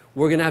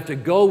 we're going to have to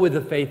go with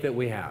the faith that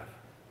we have.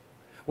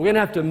 We're going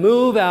to have to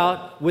move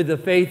out with the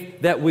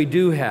faith that we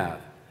do have.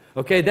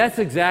 Okay, that's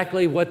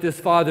exactly what this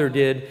father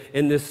did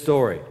in this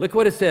story. Look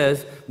what it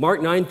says,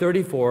 Mark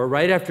 9:34,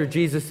 right after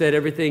Jesus said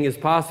everything is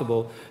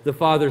possible, the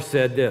father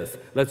said this.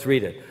 Let's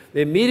read it.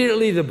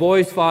 Immediately the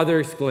boy's father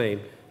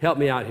exclaimed, help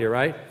me out here,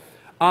 right?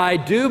 I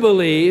do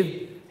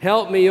believe,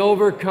 help me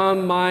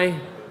overcome my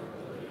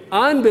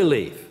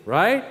unbelief,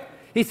 right?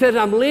 He says,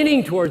 I'm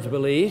leaning towards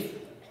belief.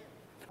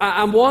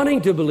 I'm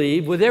wanting to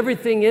believe. With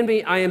everything in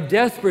me, I am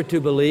desperate to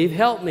believe.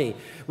 Help me.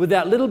 With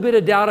that little bit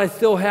of doubt I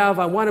still have,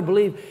 I want to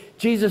believe.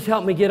 Jesus,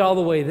 help me get all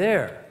the way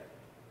there.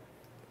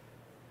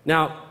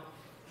 Now,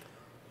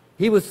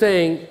 he was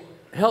saying,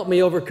 help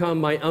me overcome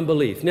my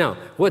unbelief. Now,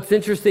 what's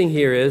interesting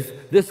here is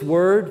this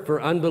word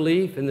for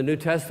unbelief in the New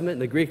Testament, in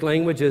the Greek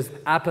language, is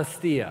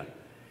apostia.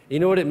 You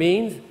know what it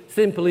means?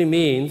 Simply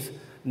means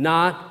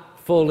not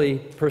fully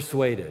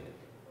persuaded.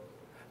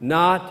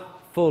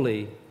 Not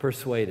fully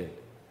persuaded.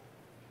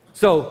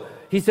 So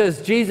he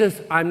says, Jesus,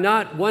 I'm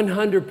not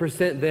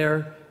 100%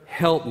 there.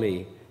 Help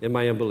me in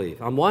my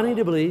unbelief. I'm wanting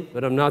to believe,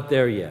 but I'm not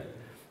there yet.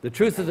 The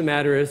truth of the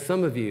matter is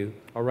some of you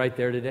are right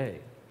there today.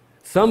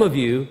 Some of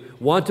you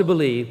want to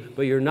believe,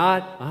 but you're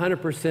not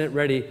 100%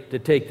 ready to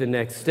take the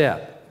next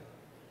step.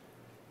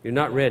 You're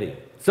not ready.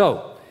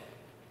 So,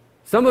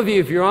 some of you,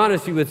 if you're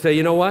honest, you would say,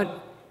 you know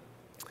what?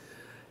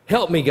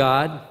 Help me,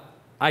 God.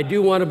 I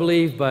do want to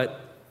believe,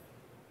 but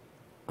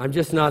I'm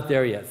just not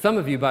there yet. Some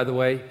of you, by the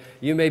way,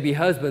 you may be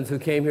husbands who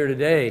came here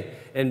today,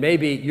 and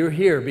maybe you're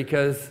here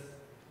because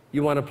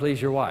you want to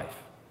please your wife.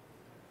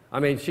 I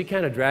mean, she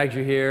kind of drags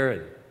you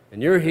here,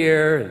 and you're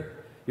here, and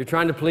you're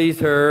trying to please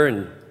her,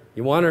 and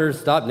you want her to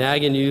stop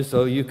nagging you,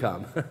 so you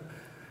come.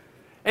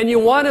 And you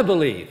want to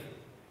believe.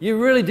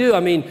 You really do. I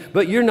mean,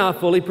 but you're not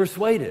fully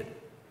persuaded.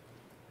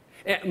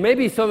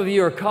 Maybe some of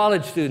you are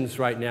college students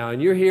right now,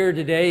 and you're here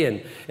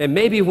today, and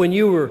maybe when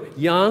you were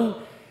young,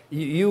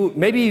 you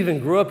maybe even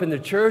grew up in the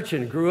church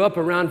and grew up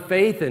around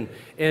faith,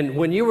 and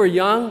when you were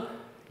young,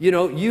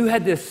 you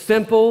had this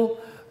simple,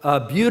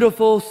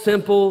 beautiful,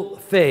 simple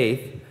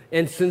faith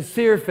and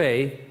sincere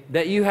faith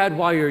that you had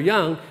while you were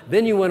young.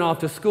 Then you went off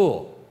to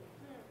school.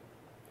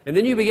 And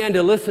then you began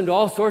to listen to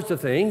all sorts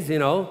of things,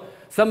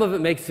 Some of it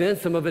makes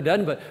sense, some of it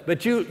doesn't,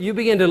 but you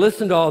begin to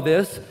listen to all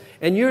this,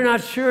 and you're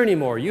not sure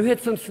anymore. You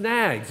hit some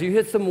snags, you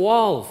hit some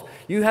walls,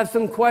 you have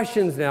some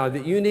questions now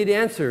that you need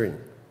answering.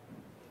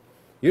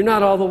 You're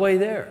not all the way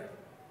there.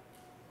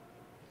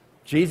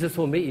 Jesus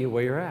will meet you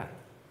where you're at.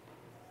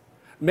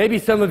 Maybe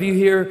some of you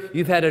here,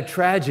 you've had a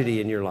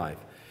tragedy in your life,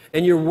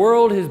 and your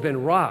world has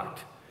been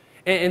rocked,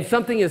 and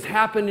something has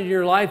happened in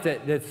your life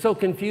that's so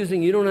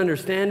confusing you don't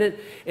understand it,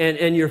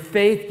 and your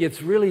faith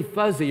gets really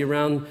fuzzy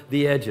around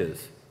the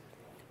edges.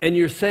 And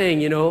you're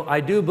saying,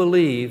 I do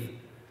believe.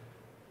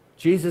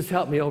 Jesus,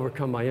 help me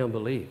overcome my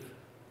unbelief.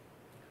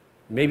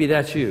 Maybe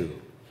that's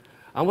you.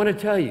 I want to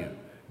tell you,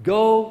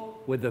 go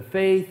with the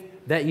faith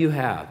that you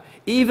have,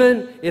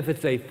 even if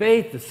it's a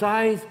faith the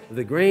size of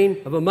the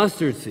grain of a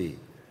mustard seed.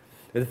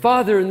 The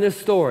father in this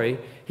story,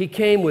 he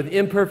came with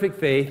imperfect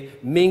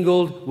faith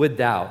mingled with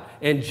doubt.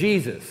 And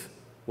Jesus,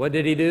 what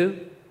did he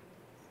do?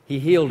 He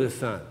healed his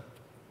son.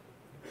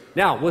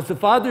 Now, was the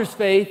father's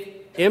faith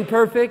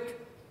imperfect?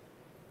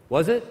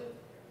 Was it?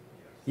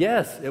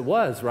 Yes, it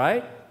was,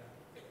 right?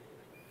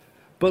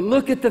 But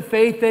look at the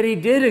faith that he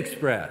did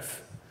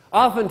express.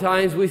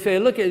 Oftentimes we say,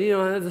 look at,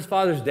 this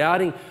father's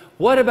doubting.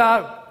 What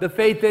about the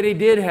faith that he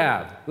did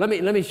have? Let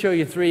me show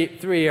you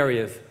three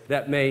areas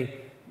that may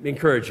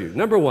encourage you.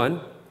 Number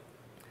one,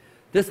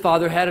 this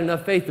father had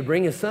enough faith to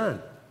bring his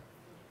son.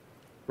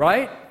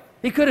 Right?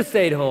 He could have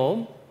stayed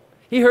home.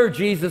 He heard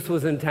Jesus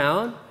was in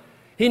town.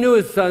 He knew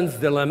his son's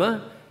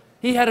dilemma.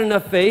 He had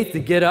enough faith to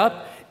get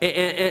up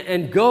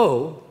and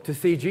go to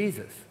see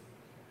Jesus.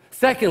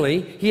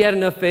 Secondly, he had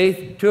enough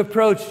faith to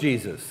approach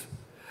Jesus.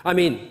 I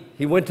mean,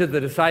 He went to the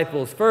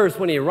disciples first.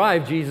 When he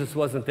arrived, Jesus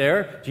wasn't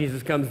there.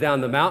 Jesus comes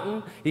down the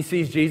mountain. He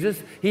sees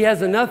Jesus. He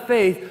has enough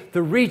faith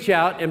to reach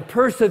out and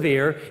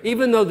persevere.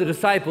 Even though the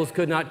disciples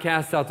could not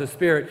cast out the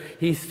spirit,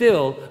 he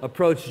still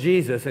approached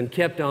Jesus and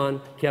kept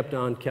on.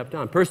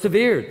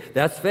 Persevered.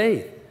 That's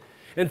faith.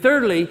 And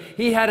thirdly,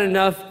 he had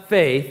enough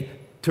faith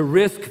to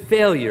risk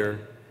failure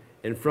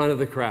in front of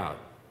the crowd.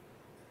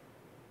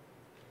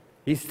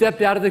 He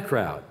stepped out of the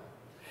crowd.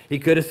 He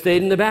could have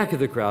stayed in the back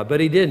of the crowd, but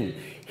he didn't.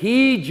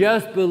 He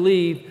just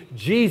believed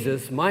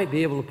Jesus might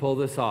be able to pull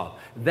this off.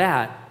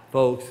 That,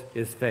 folks,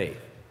 is faith.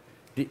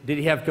 Did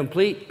he have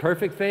complete,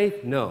 perfect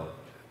faith? No.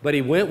 But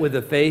he went with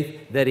the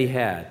faith that he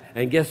had.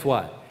 And guess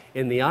what?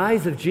 In the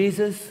eyes of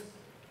Jesus,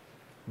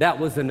 that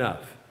was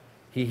enough.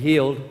 He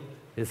healed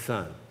his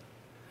son.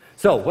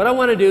 So what I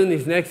want to do in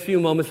these next few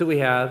moments that we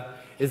have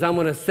is I'm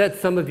going to set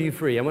some of you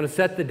free. I'm going to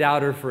set the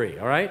doubter free,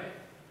 all right?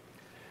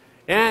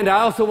 And I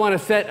also want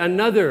to set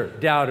another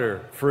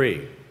doubter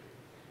free.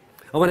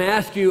 I want to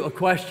ask you a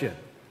question.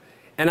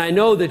 And I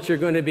know that you're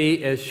going to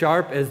be as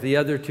sharp as the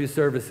other two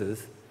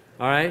services,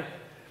 all right?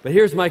 But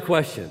here's my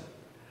question.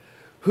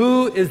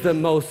 Who is the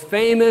most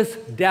famous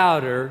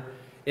doubter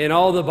in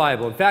all the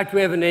Bible? In fact, we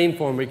have a name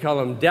for him. We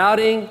call him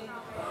Doubting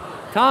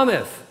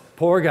Thomas.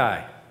 Poor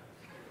guy.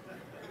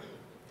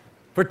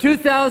 For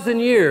 2,000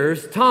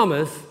 years,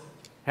 Thomas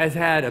has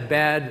had a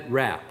bad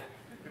rap.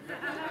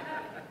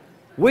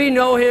 We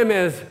know him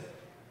as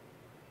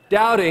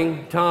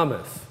Doubting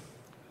Thomas.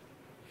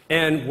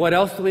 And what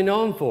else do we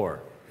know him for?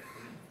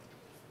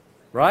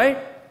 Right?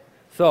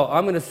 So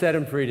I'm going to set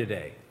him free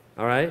today.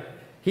 All right?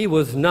 He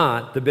was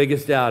not the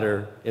biggest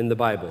doubter in the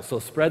Bible. So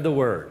spread the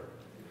word.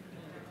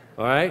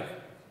 All right?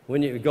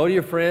 When you go to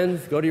your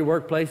friends, go to your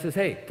workplaces,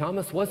 hey,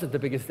 Thomas wasn't the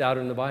biggest doubter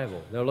in the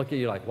Bible. They'll look at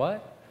you like,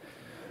 what?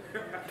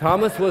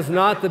 Thomas was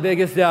not the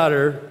biggest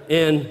doubter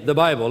in the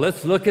Bible.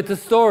 Let's look at the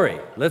story.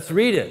 Let's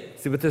read it.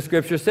 See what the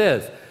scripture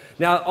says.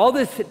 Now, all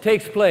this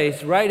takes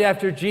place right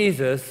after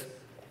Jesus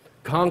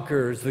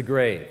conquers the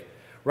grave.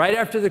 Right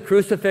after the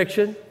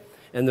crucifixion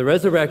and the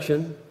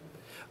resurrection,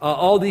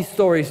 all these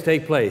stories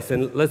take place.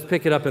 And let's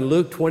pick it up in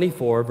Luke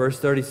 24, verse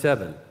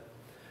 37.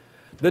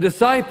 The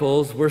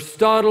disciples were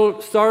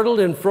startled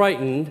and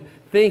frightened,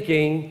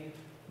 thinking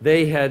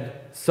they had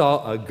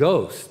saw a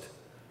ghost.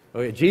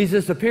 Okay,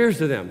 Jesus appears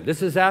to them.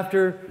 This is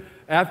after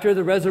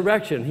the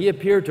resurrection. He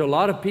appeared to a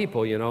lot of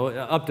people,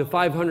 up to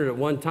 500 at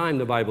one time,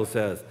 the Bible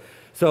says.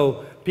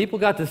 So people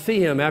got to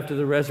see him after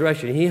the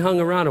resurrection. He hung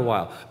around a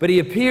while. But he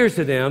appears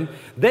to them.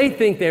 They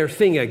think they're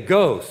seeing a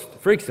ghost.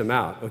 Freaks them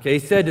out. Okay, he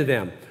said to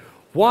them,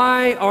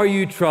 "Why are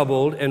you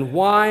troubled, and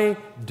why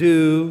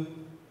do,"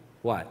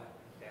 what?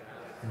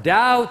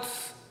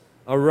 "Doubts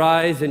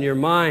arise in your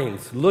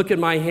minds. Look at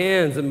my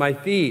hands and my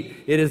feet.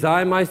 It is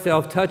I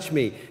myself. Touch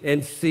me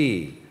and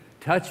see."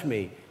 Touch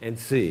me and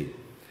see.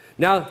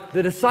 Now,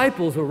 the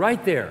disciples were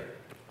right there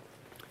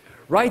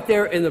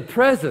in the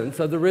presence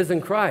of the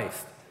risen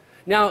Christ.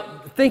 Now,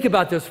 think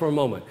about this for a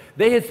moment.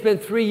 They had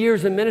spent 3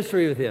 years in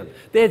ministry with him.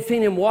 They had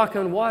seen him walk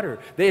on water.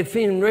 They had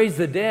seen him raise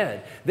the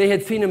dead. They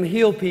had seen him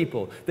heal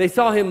people. They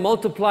saw him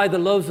multiply the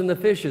loaves and the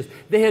fishes.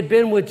 They had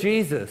been with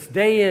Jesus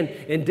day in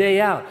and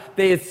day out.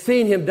 They had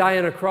seen him die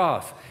on a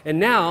cross. And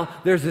now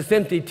there's this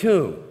empty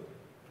tomb.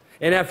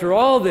 And after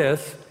all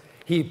this,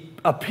 he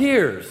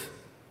appears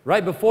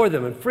right before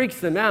them and freaks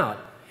them out.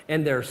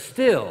 And they're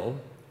still,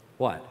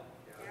 what?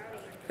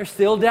 They're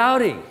still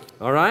doubting,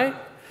 all right?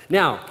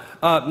 Now,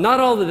 not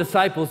all the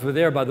disciples were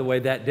there, by the way,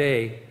 that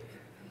day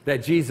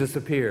that Jesus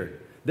appeared.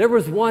 There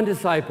was one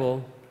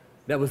disciple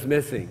that was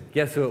missing.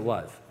 Guess who it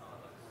was?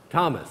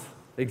 Thomas,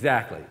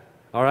 exactly.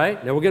 All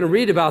right? Now, we're going to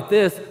read about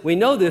this. We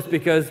know this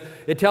because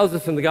it tells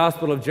us in the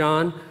Gospel of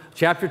John,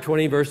 chapter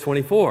 20, verse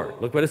 24.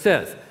 Look what it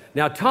says.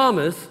 Now,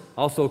 Thomas,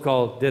 also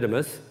called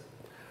Didymus,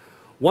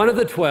 one of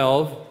the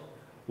 12,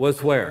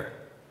 was where?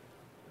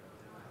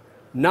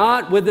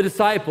 Not with the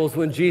disciples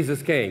when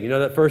Jesus came,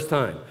 that first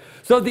time.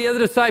 So the other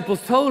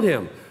disciples told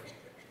him,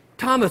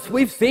 "Thomas,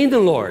 we've seen the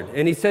Lord."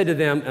 And he said to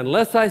them,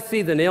 "Unless I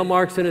see the nail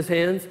marks in his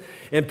hands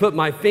and put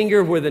my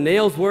finger where the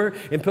nails were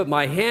and put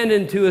my hand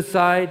into his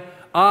side,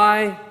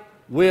 I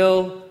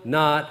will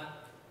not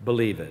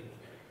believe it."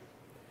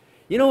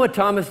 You know what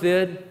Thomas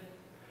did?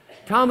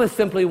 Thomas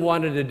simply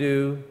wanted to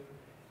do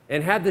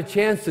and had the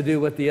chance to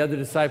do what the other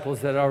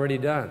disciples had already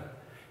done.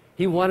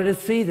 He wanted to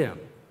see them.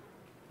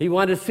 He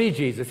wanted to see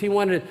Jesus. He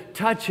wanted to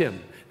touch him.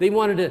 They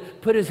wanted to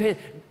put his hand.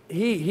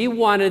 He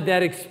wanted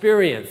that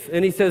experience.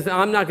 And he says,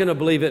 "I'm not going to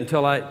believe it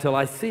until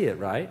I see it,"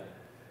 right?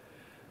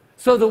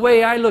 So the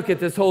way I look at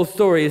this whole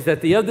story is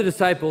that the other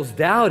disciples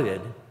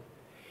doubted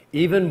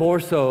even more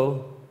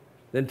so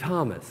than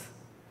Thomas,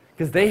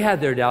 because they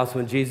had their doubts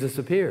when Jesus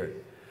appeared.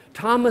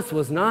 Thomas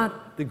was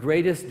not the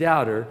greatest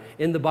doubter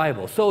in the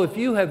Bible. So if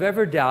you have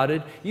ever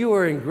doubted, you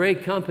are in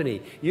great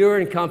company. You are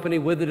in company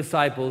with the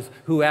disciples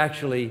who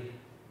actually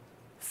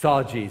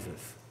saw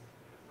Jesus,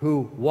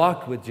 who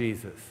walked with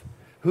Jesus,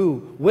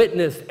 who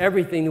witnessed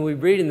everything that we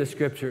read in the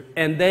Scripture,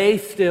 and they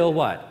still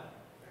what?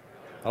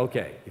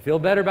 Okay, you feel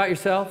better about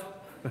yourself?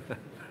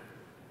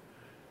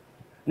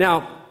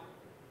 Now,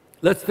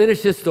 Let's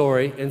finish this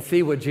story and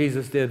see what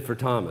Jesus did for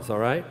Thomas, all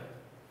right?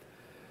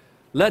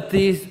 Let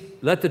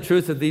the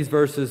truth of these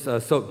verses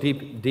soak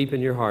deep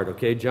in your heart,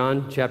 okay?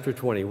 John chapter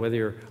 20, whether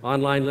you're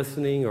online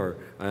listening or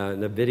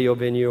in a video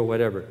venue or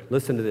whatever,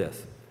 listen to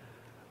this.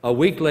 A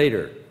week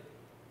later,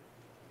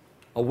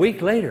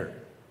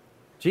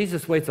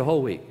 Jesus waits a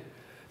whole week.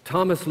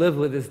 Thomas lived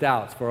with his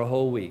doubts for a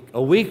whole week.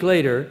 A week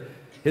later,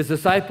 his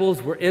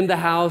disciples were in the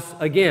house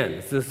again.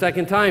 It's the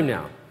second time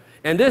now.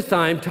 And this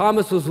time,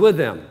 Thomas was with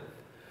them.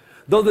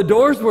 Though the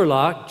doors were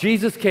locked,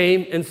 Jesus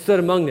came and stood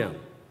among them.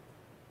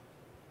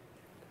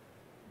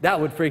 That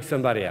would freak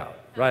somebody out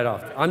right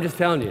off. I'm just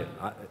telling you,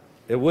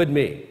 it would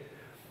me.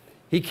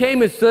 He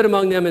came and stood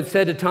among them and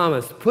said to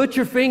Thomas, "Put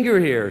your finger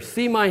here,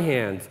 see my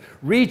hands.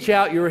 Reach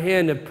out your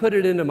hand and put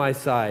it into my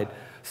side.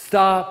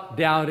 Stop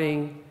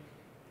doubting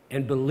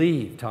and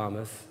believe,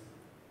 Thomas."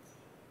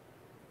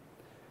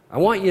 I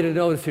want you to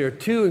notice here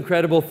two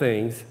incredible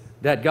things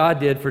that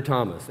God did for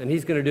Thomas, and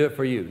he's going to do it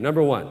for you.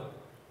 Number one,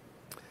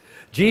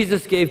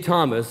 Jesus gave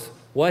Thomas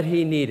what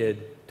he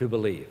needed to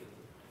believe.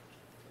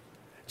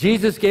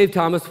 Jesus gave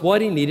Thomas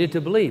what he needed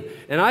to believe.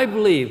 And I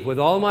believe with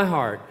all my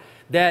heart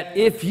that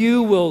if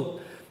you will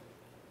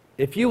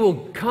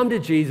come to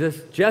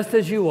Jesus just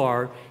as you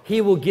are,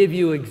 he will give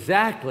you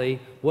exactly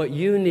what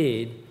you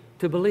need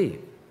to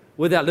believe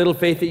with that little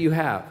faith that you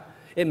have.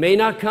 It may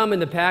not come in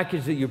the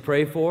package that you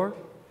pray for.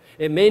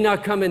 It may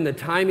not come in the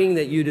timing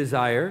that you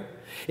desire.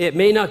 It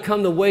may not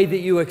come the way that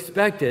you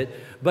expect it,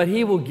 but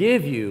he will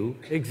give you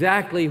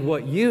exactly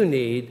what you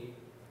need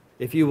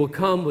if you will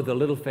come with the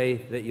little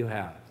faith that you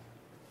have.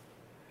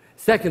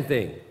 Second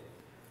thing,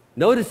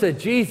 notice that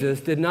Jesus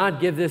did not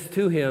give this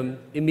to him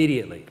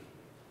immediately.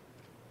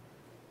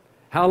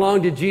 How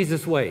long did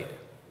Jesus wait?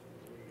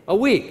 A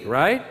week,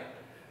 right?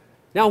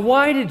 Now,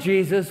 why did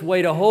Jesus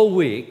wait a whole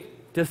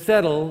week to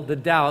settle the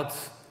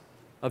doubts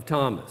of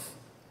Thomas?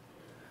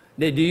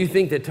 Now, do you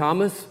think that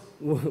Thomas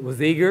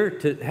was eager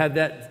to have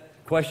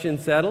that question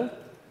settled?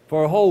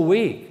 For a whole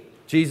week,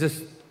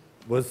 Jesus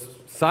was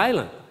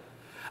silent.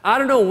 I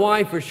don't know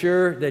why for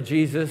sure that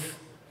Jesus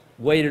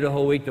waited a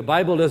whole week. The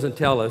Bible doesn't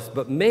tell us,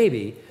 but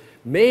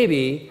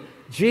maybe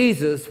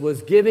Jesus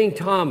was giving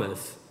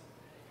Thomas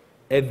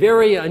a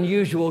very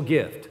unusual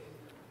gift.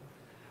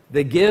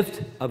 The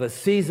gift of a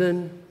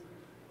season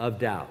of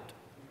doubt.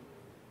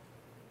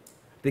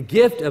 The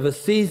gift of a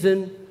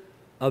season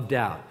of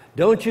doubt.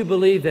 Don't you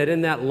believe that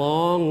in that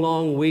long,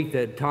 long week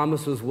that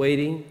Thomas was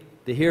waiting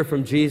to hear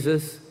from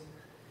Jesus,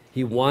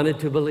 he wanted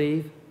to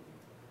believe?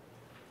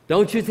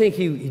 Don't you think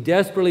he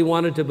desperately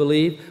wanted to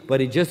believe,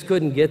 but he just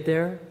couldn't get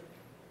there?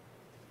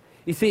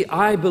 You see,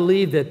 I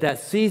believe that that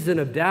season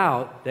of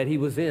doubt that he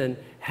was in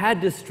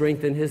had to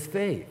strengthen his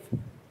faith.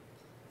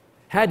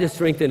 Had to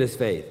strengthen his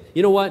faith.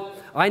 You know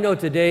what? I know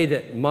today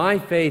that my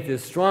faith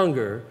is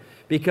stronger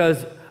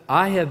because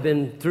I have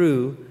been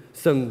through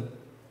some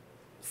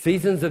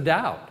seasons of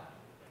doubt.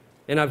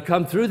 And I've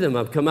come through them.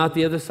 I've come out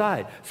the other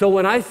side. So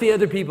when I see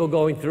other people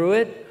going through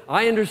it,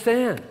 I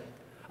understand.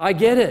 I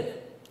get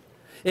it.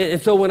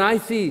 And so when I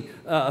see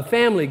a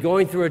family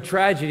going through a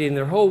tragedy and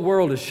their whole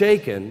world is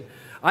shaken,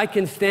 I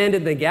can stand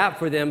in the gap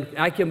for them.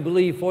 I can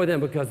believe for them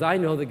because I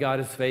know that God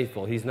is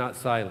faithful. He's not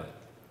silent.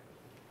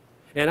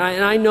 And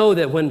I know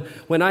that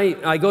when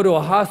I go to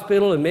a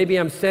hospital and maybe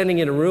I'm standing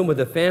in a room with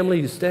a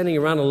family who's standing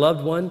around a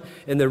loved one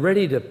and they're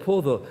ready to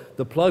pull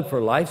the plug for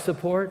life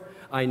support,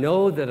 I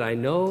know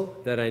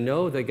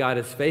that God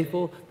is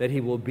faithful, that he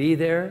will be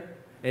there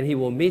and he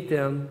will meet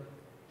them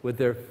with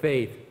their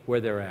faith where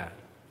they're at.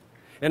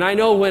 And I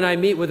know when I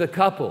meet with a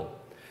couple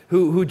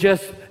who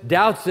just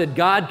doubts that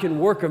God can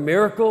work a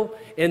miracle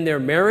in their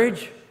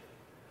marriage,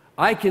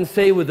 I can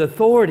say with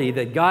authority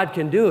that God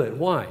can do it.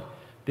 Why?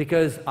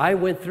 Because I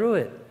went through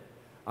it.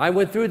 I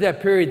went through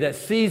that period, that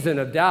season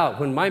of doubt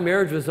when my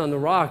marriage was on the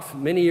rocks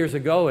many years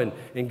ago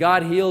and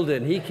God healed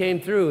it and he came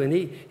through and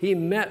he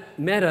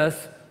met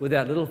us with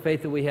that little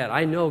faith that we had.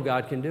 I know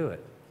God can do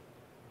it.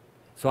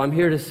 So I'm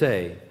here to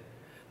say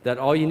that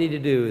all you need to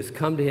do is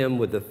come to him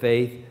with the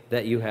faith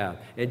that you have.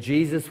 And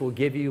Jesus will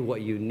give you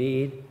what you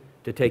need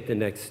to take the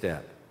next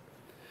step.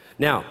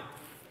 Now,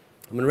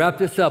 I'm going to wrap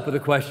this up with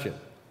a question.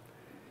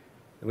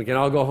 And we can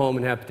all go home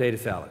and have potato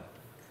salad.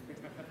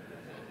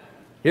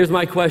 Here's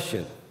my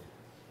question.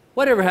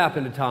 Whatever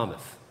happened to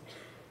Thomas?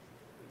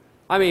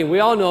 I mean,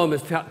 we all know him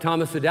as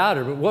Thomas the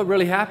Doubter, but what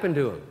really happened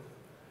to him?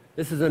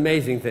 This is an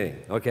amazing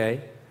thing,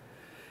 okay?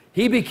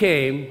 He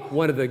became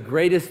one of the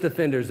greatest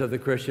defenders of the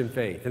Christian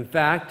faith. In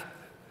fact,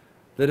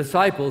 the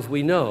disciples,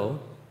 we know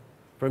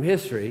from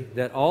history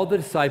that all the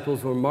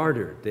disciples were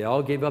martyred. They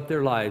all gave up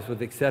their lives with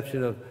the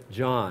exception of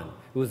John,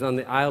 who was on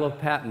the Isle of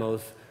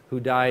Patmos, who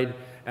died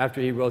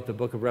after he wrote the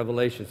book of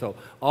Revelation. So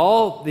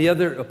all the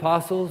other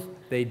apostles,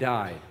 they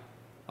died,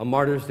 a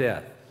martyr's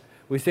death.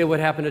 We say, what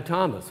happened to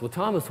Thomas? Well,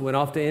 Thomas went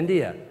off to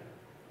India.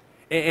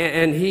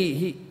 And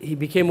he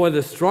became one of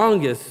the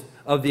strongest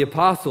of the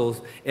apostles,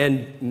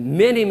 and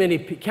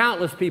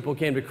countless people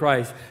came to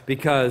Christ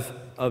because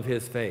of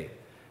his faith.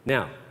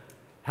 Now,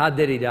 how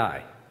did he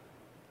die?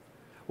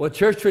 Well,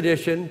 church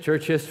tradition,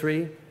 church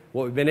history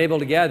what we've been able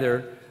to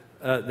gather,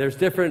 there's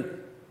different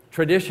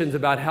traditions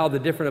about how the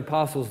different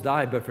apostles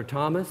died, but for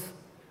Thomas,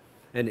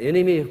 an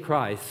enemy of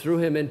Christ threw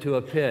him into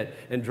a pit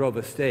and drove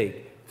a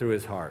stake through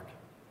his heart.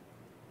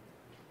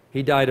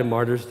 He died a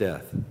martyr's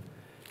death.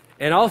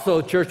 And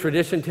also, church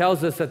tradition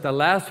tells us that the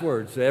last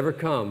words to ever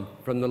come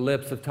from the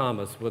lips of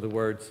Thomas were the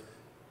words,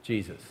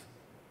 Jesus.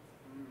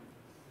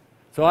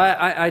 So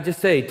I just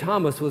say,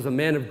 Thomas was a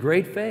man of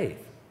great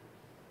faith.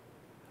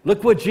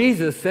 Look what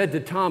Jesus said to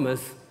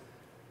Thomas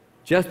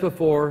just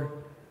before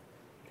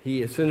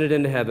he ascended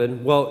into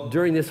heaven. Well,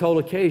 during this whole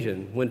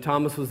occasion, when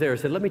Thomas was there,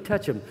 he said, let me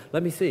touch him,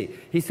 let me see.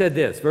 He said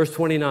this, verse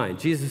 29,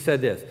 Jesus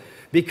said this,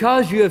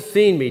 because you have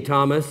seen me,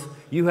 Thomas,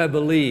 you have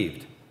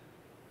believed.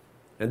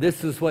 And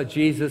this is what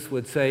Jesus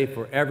would say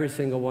for every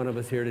single one of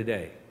us here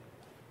today.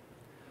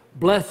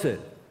 Blessed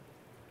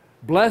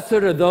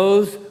are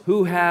those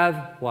who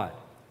have what?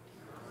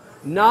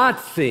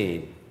 Not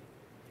seen,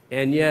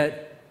 and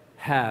yet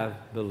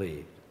have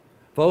believed.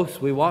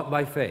 Folks, we walk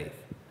by faith.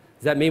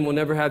 Does that mean we'll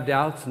never have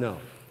doubts? No.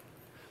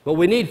 But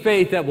we need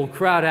faith that will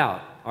crowd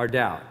out our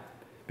doubt.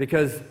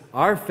 Because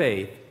our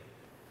faith,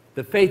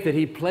 the faith that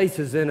He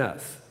places in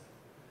us,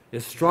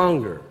 is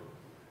stronger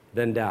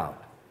than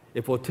doubt.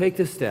 If we'll take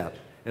the step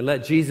and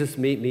let Jesus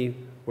meet me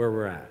where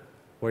we're at,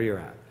 where you're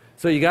at.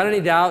 So you got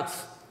any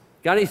doubts?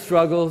 Got any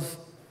struggles?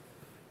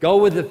 Go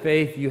with the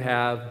faith you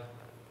have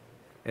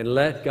and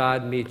let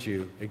God meet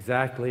you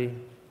exactly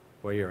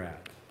where you're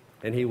at.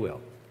 And He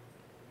will.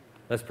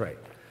 Let's pray.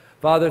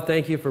 Father,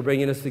 thank you for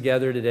bringing us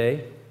together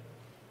today.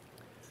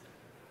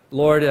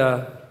 Lord,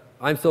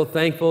 I'm so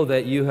thankful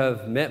that you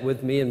have met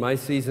with me in my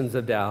seasons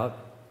of doubt,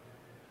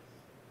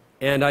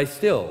 and I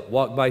still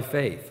walk by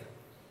faith.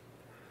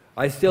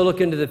 I still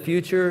look into the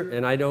future,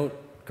 and I don't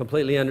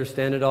completely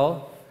understand it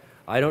all.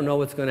 I don't know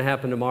what's going to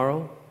happen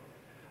tomorrow.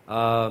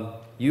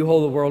 You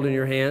hold the world in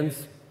your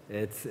hands.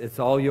 It's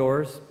all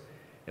yours,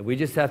 and we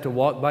just have to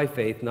walk by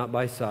faith, not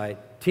by sight.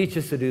 Teach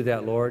us to do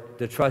that, Lord,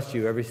 to trust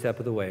you every step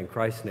of the way. In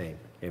Christ's name,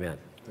 amen.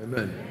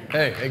 Amen.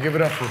 Hey, give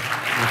it up for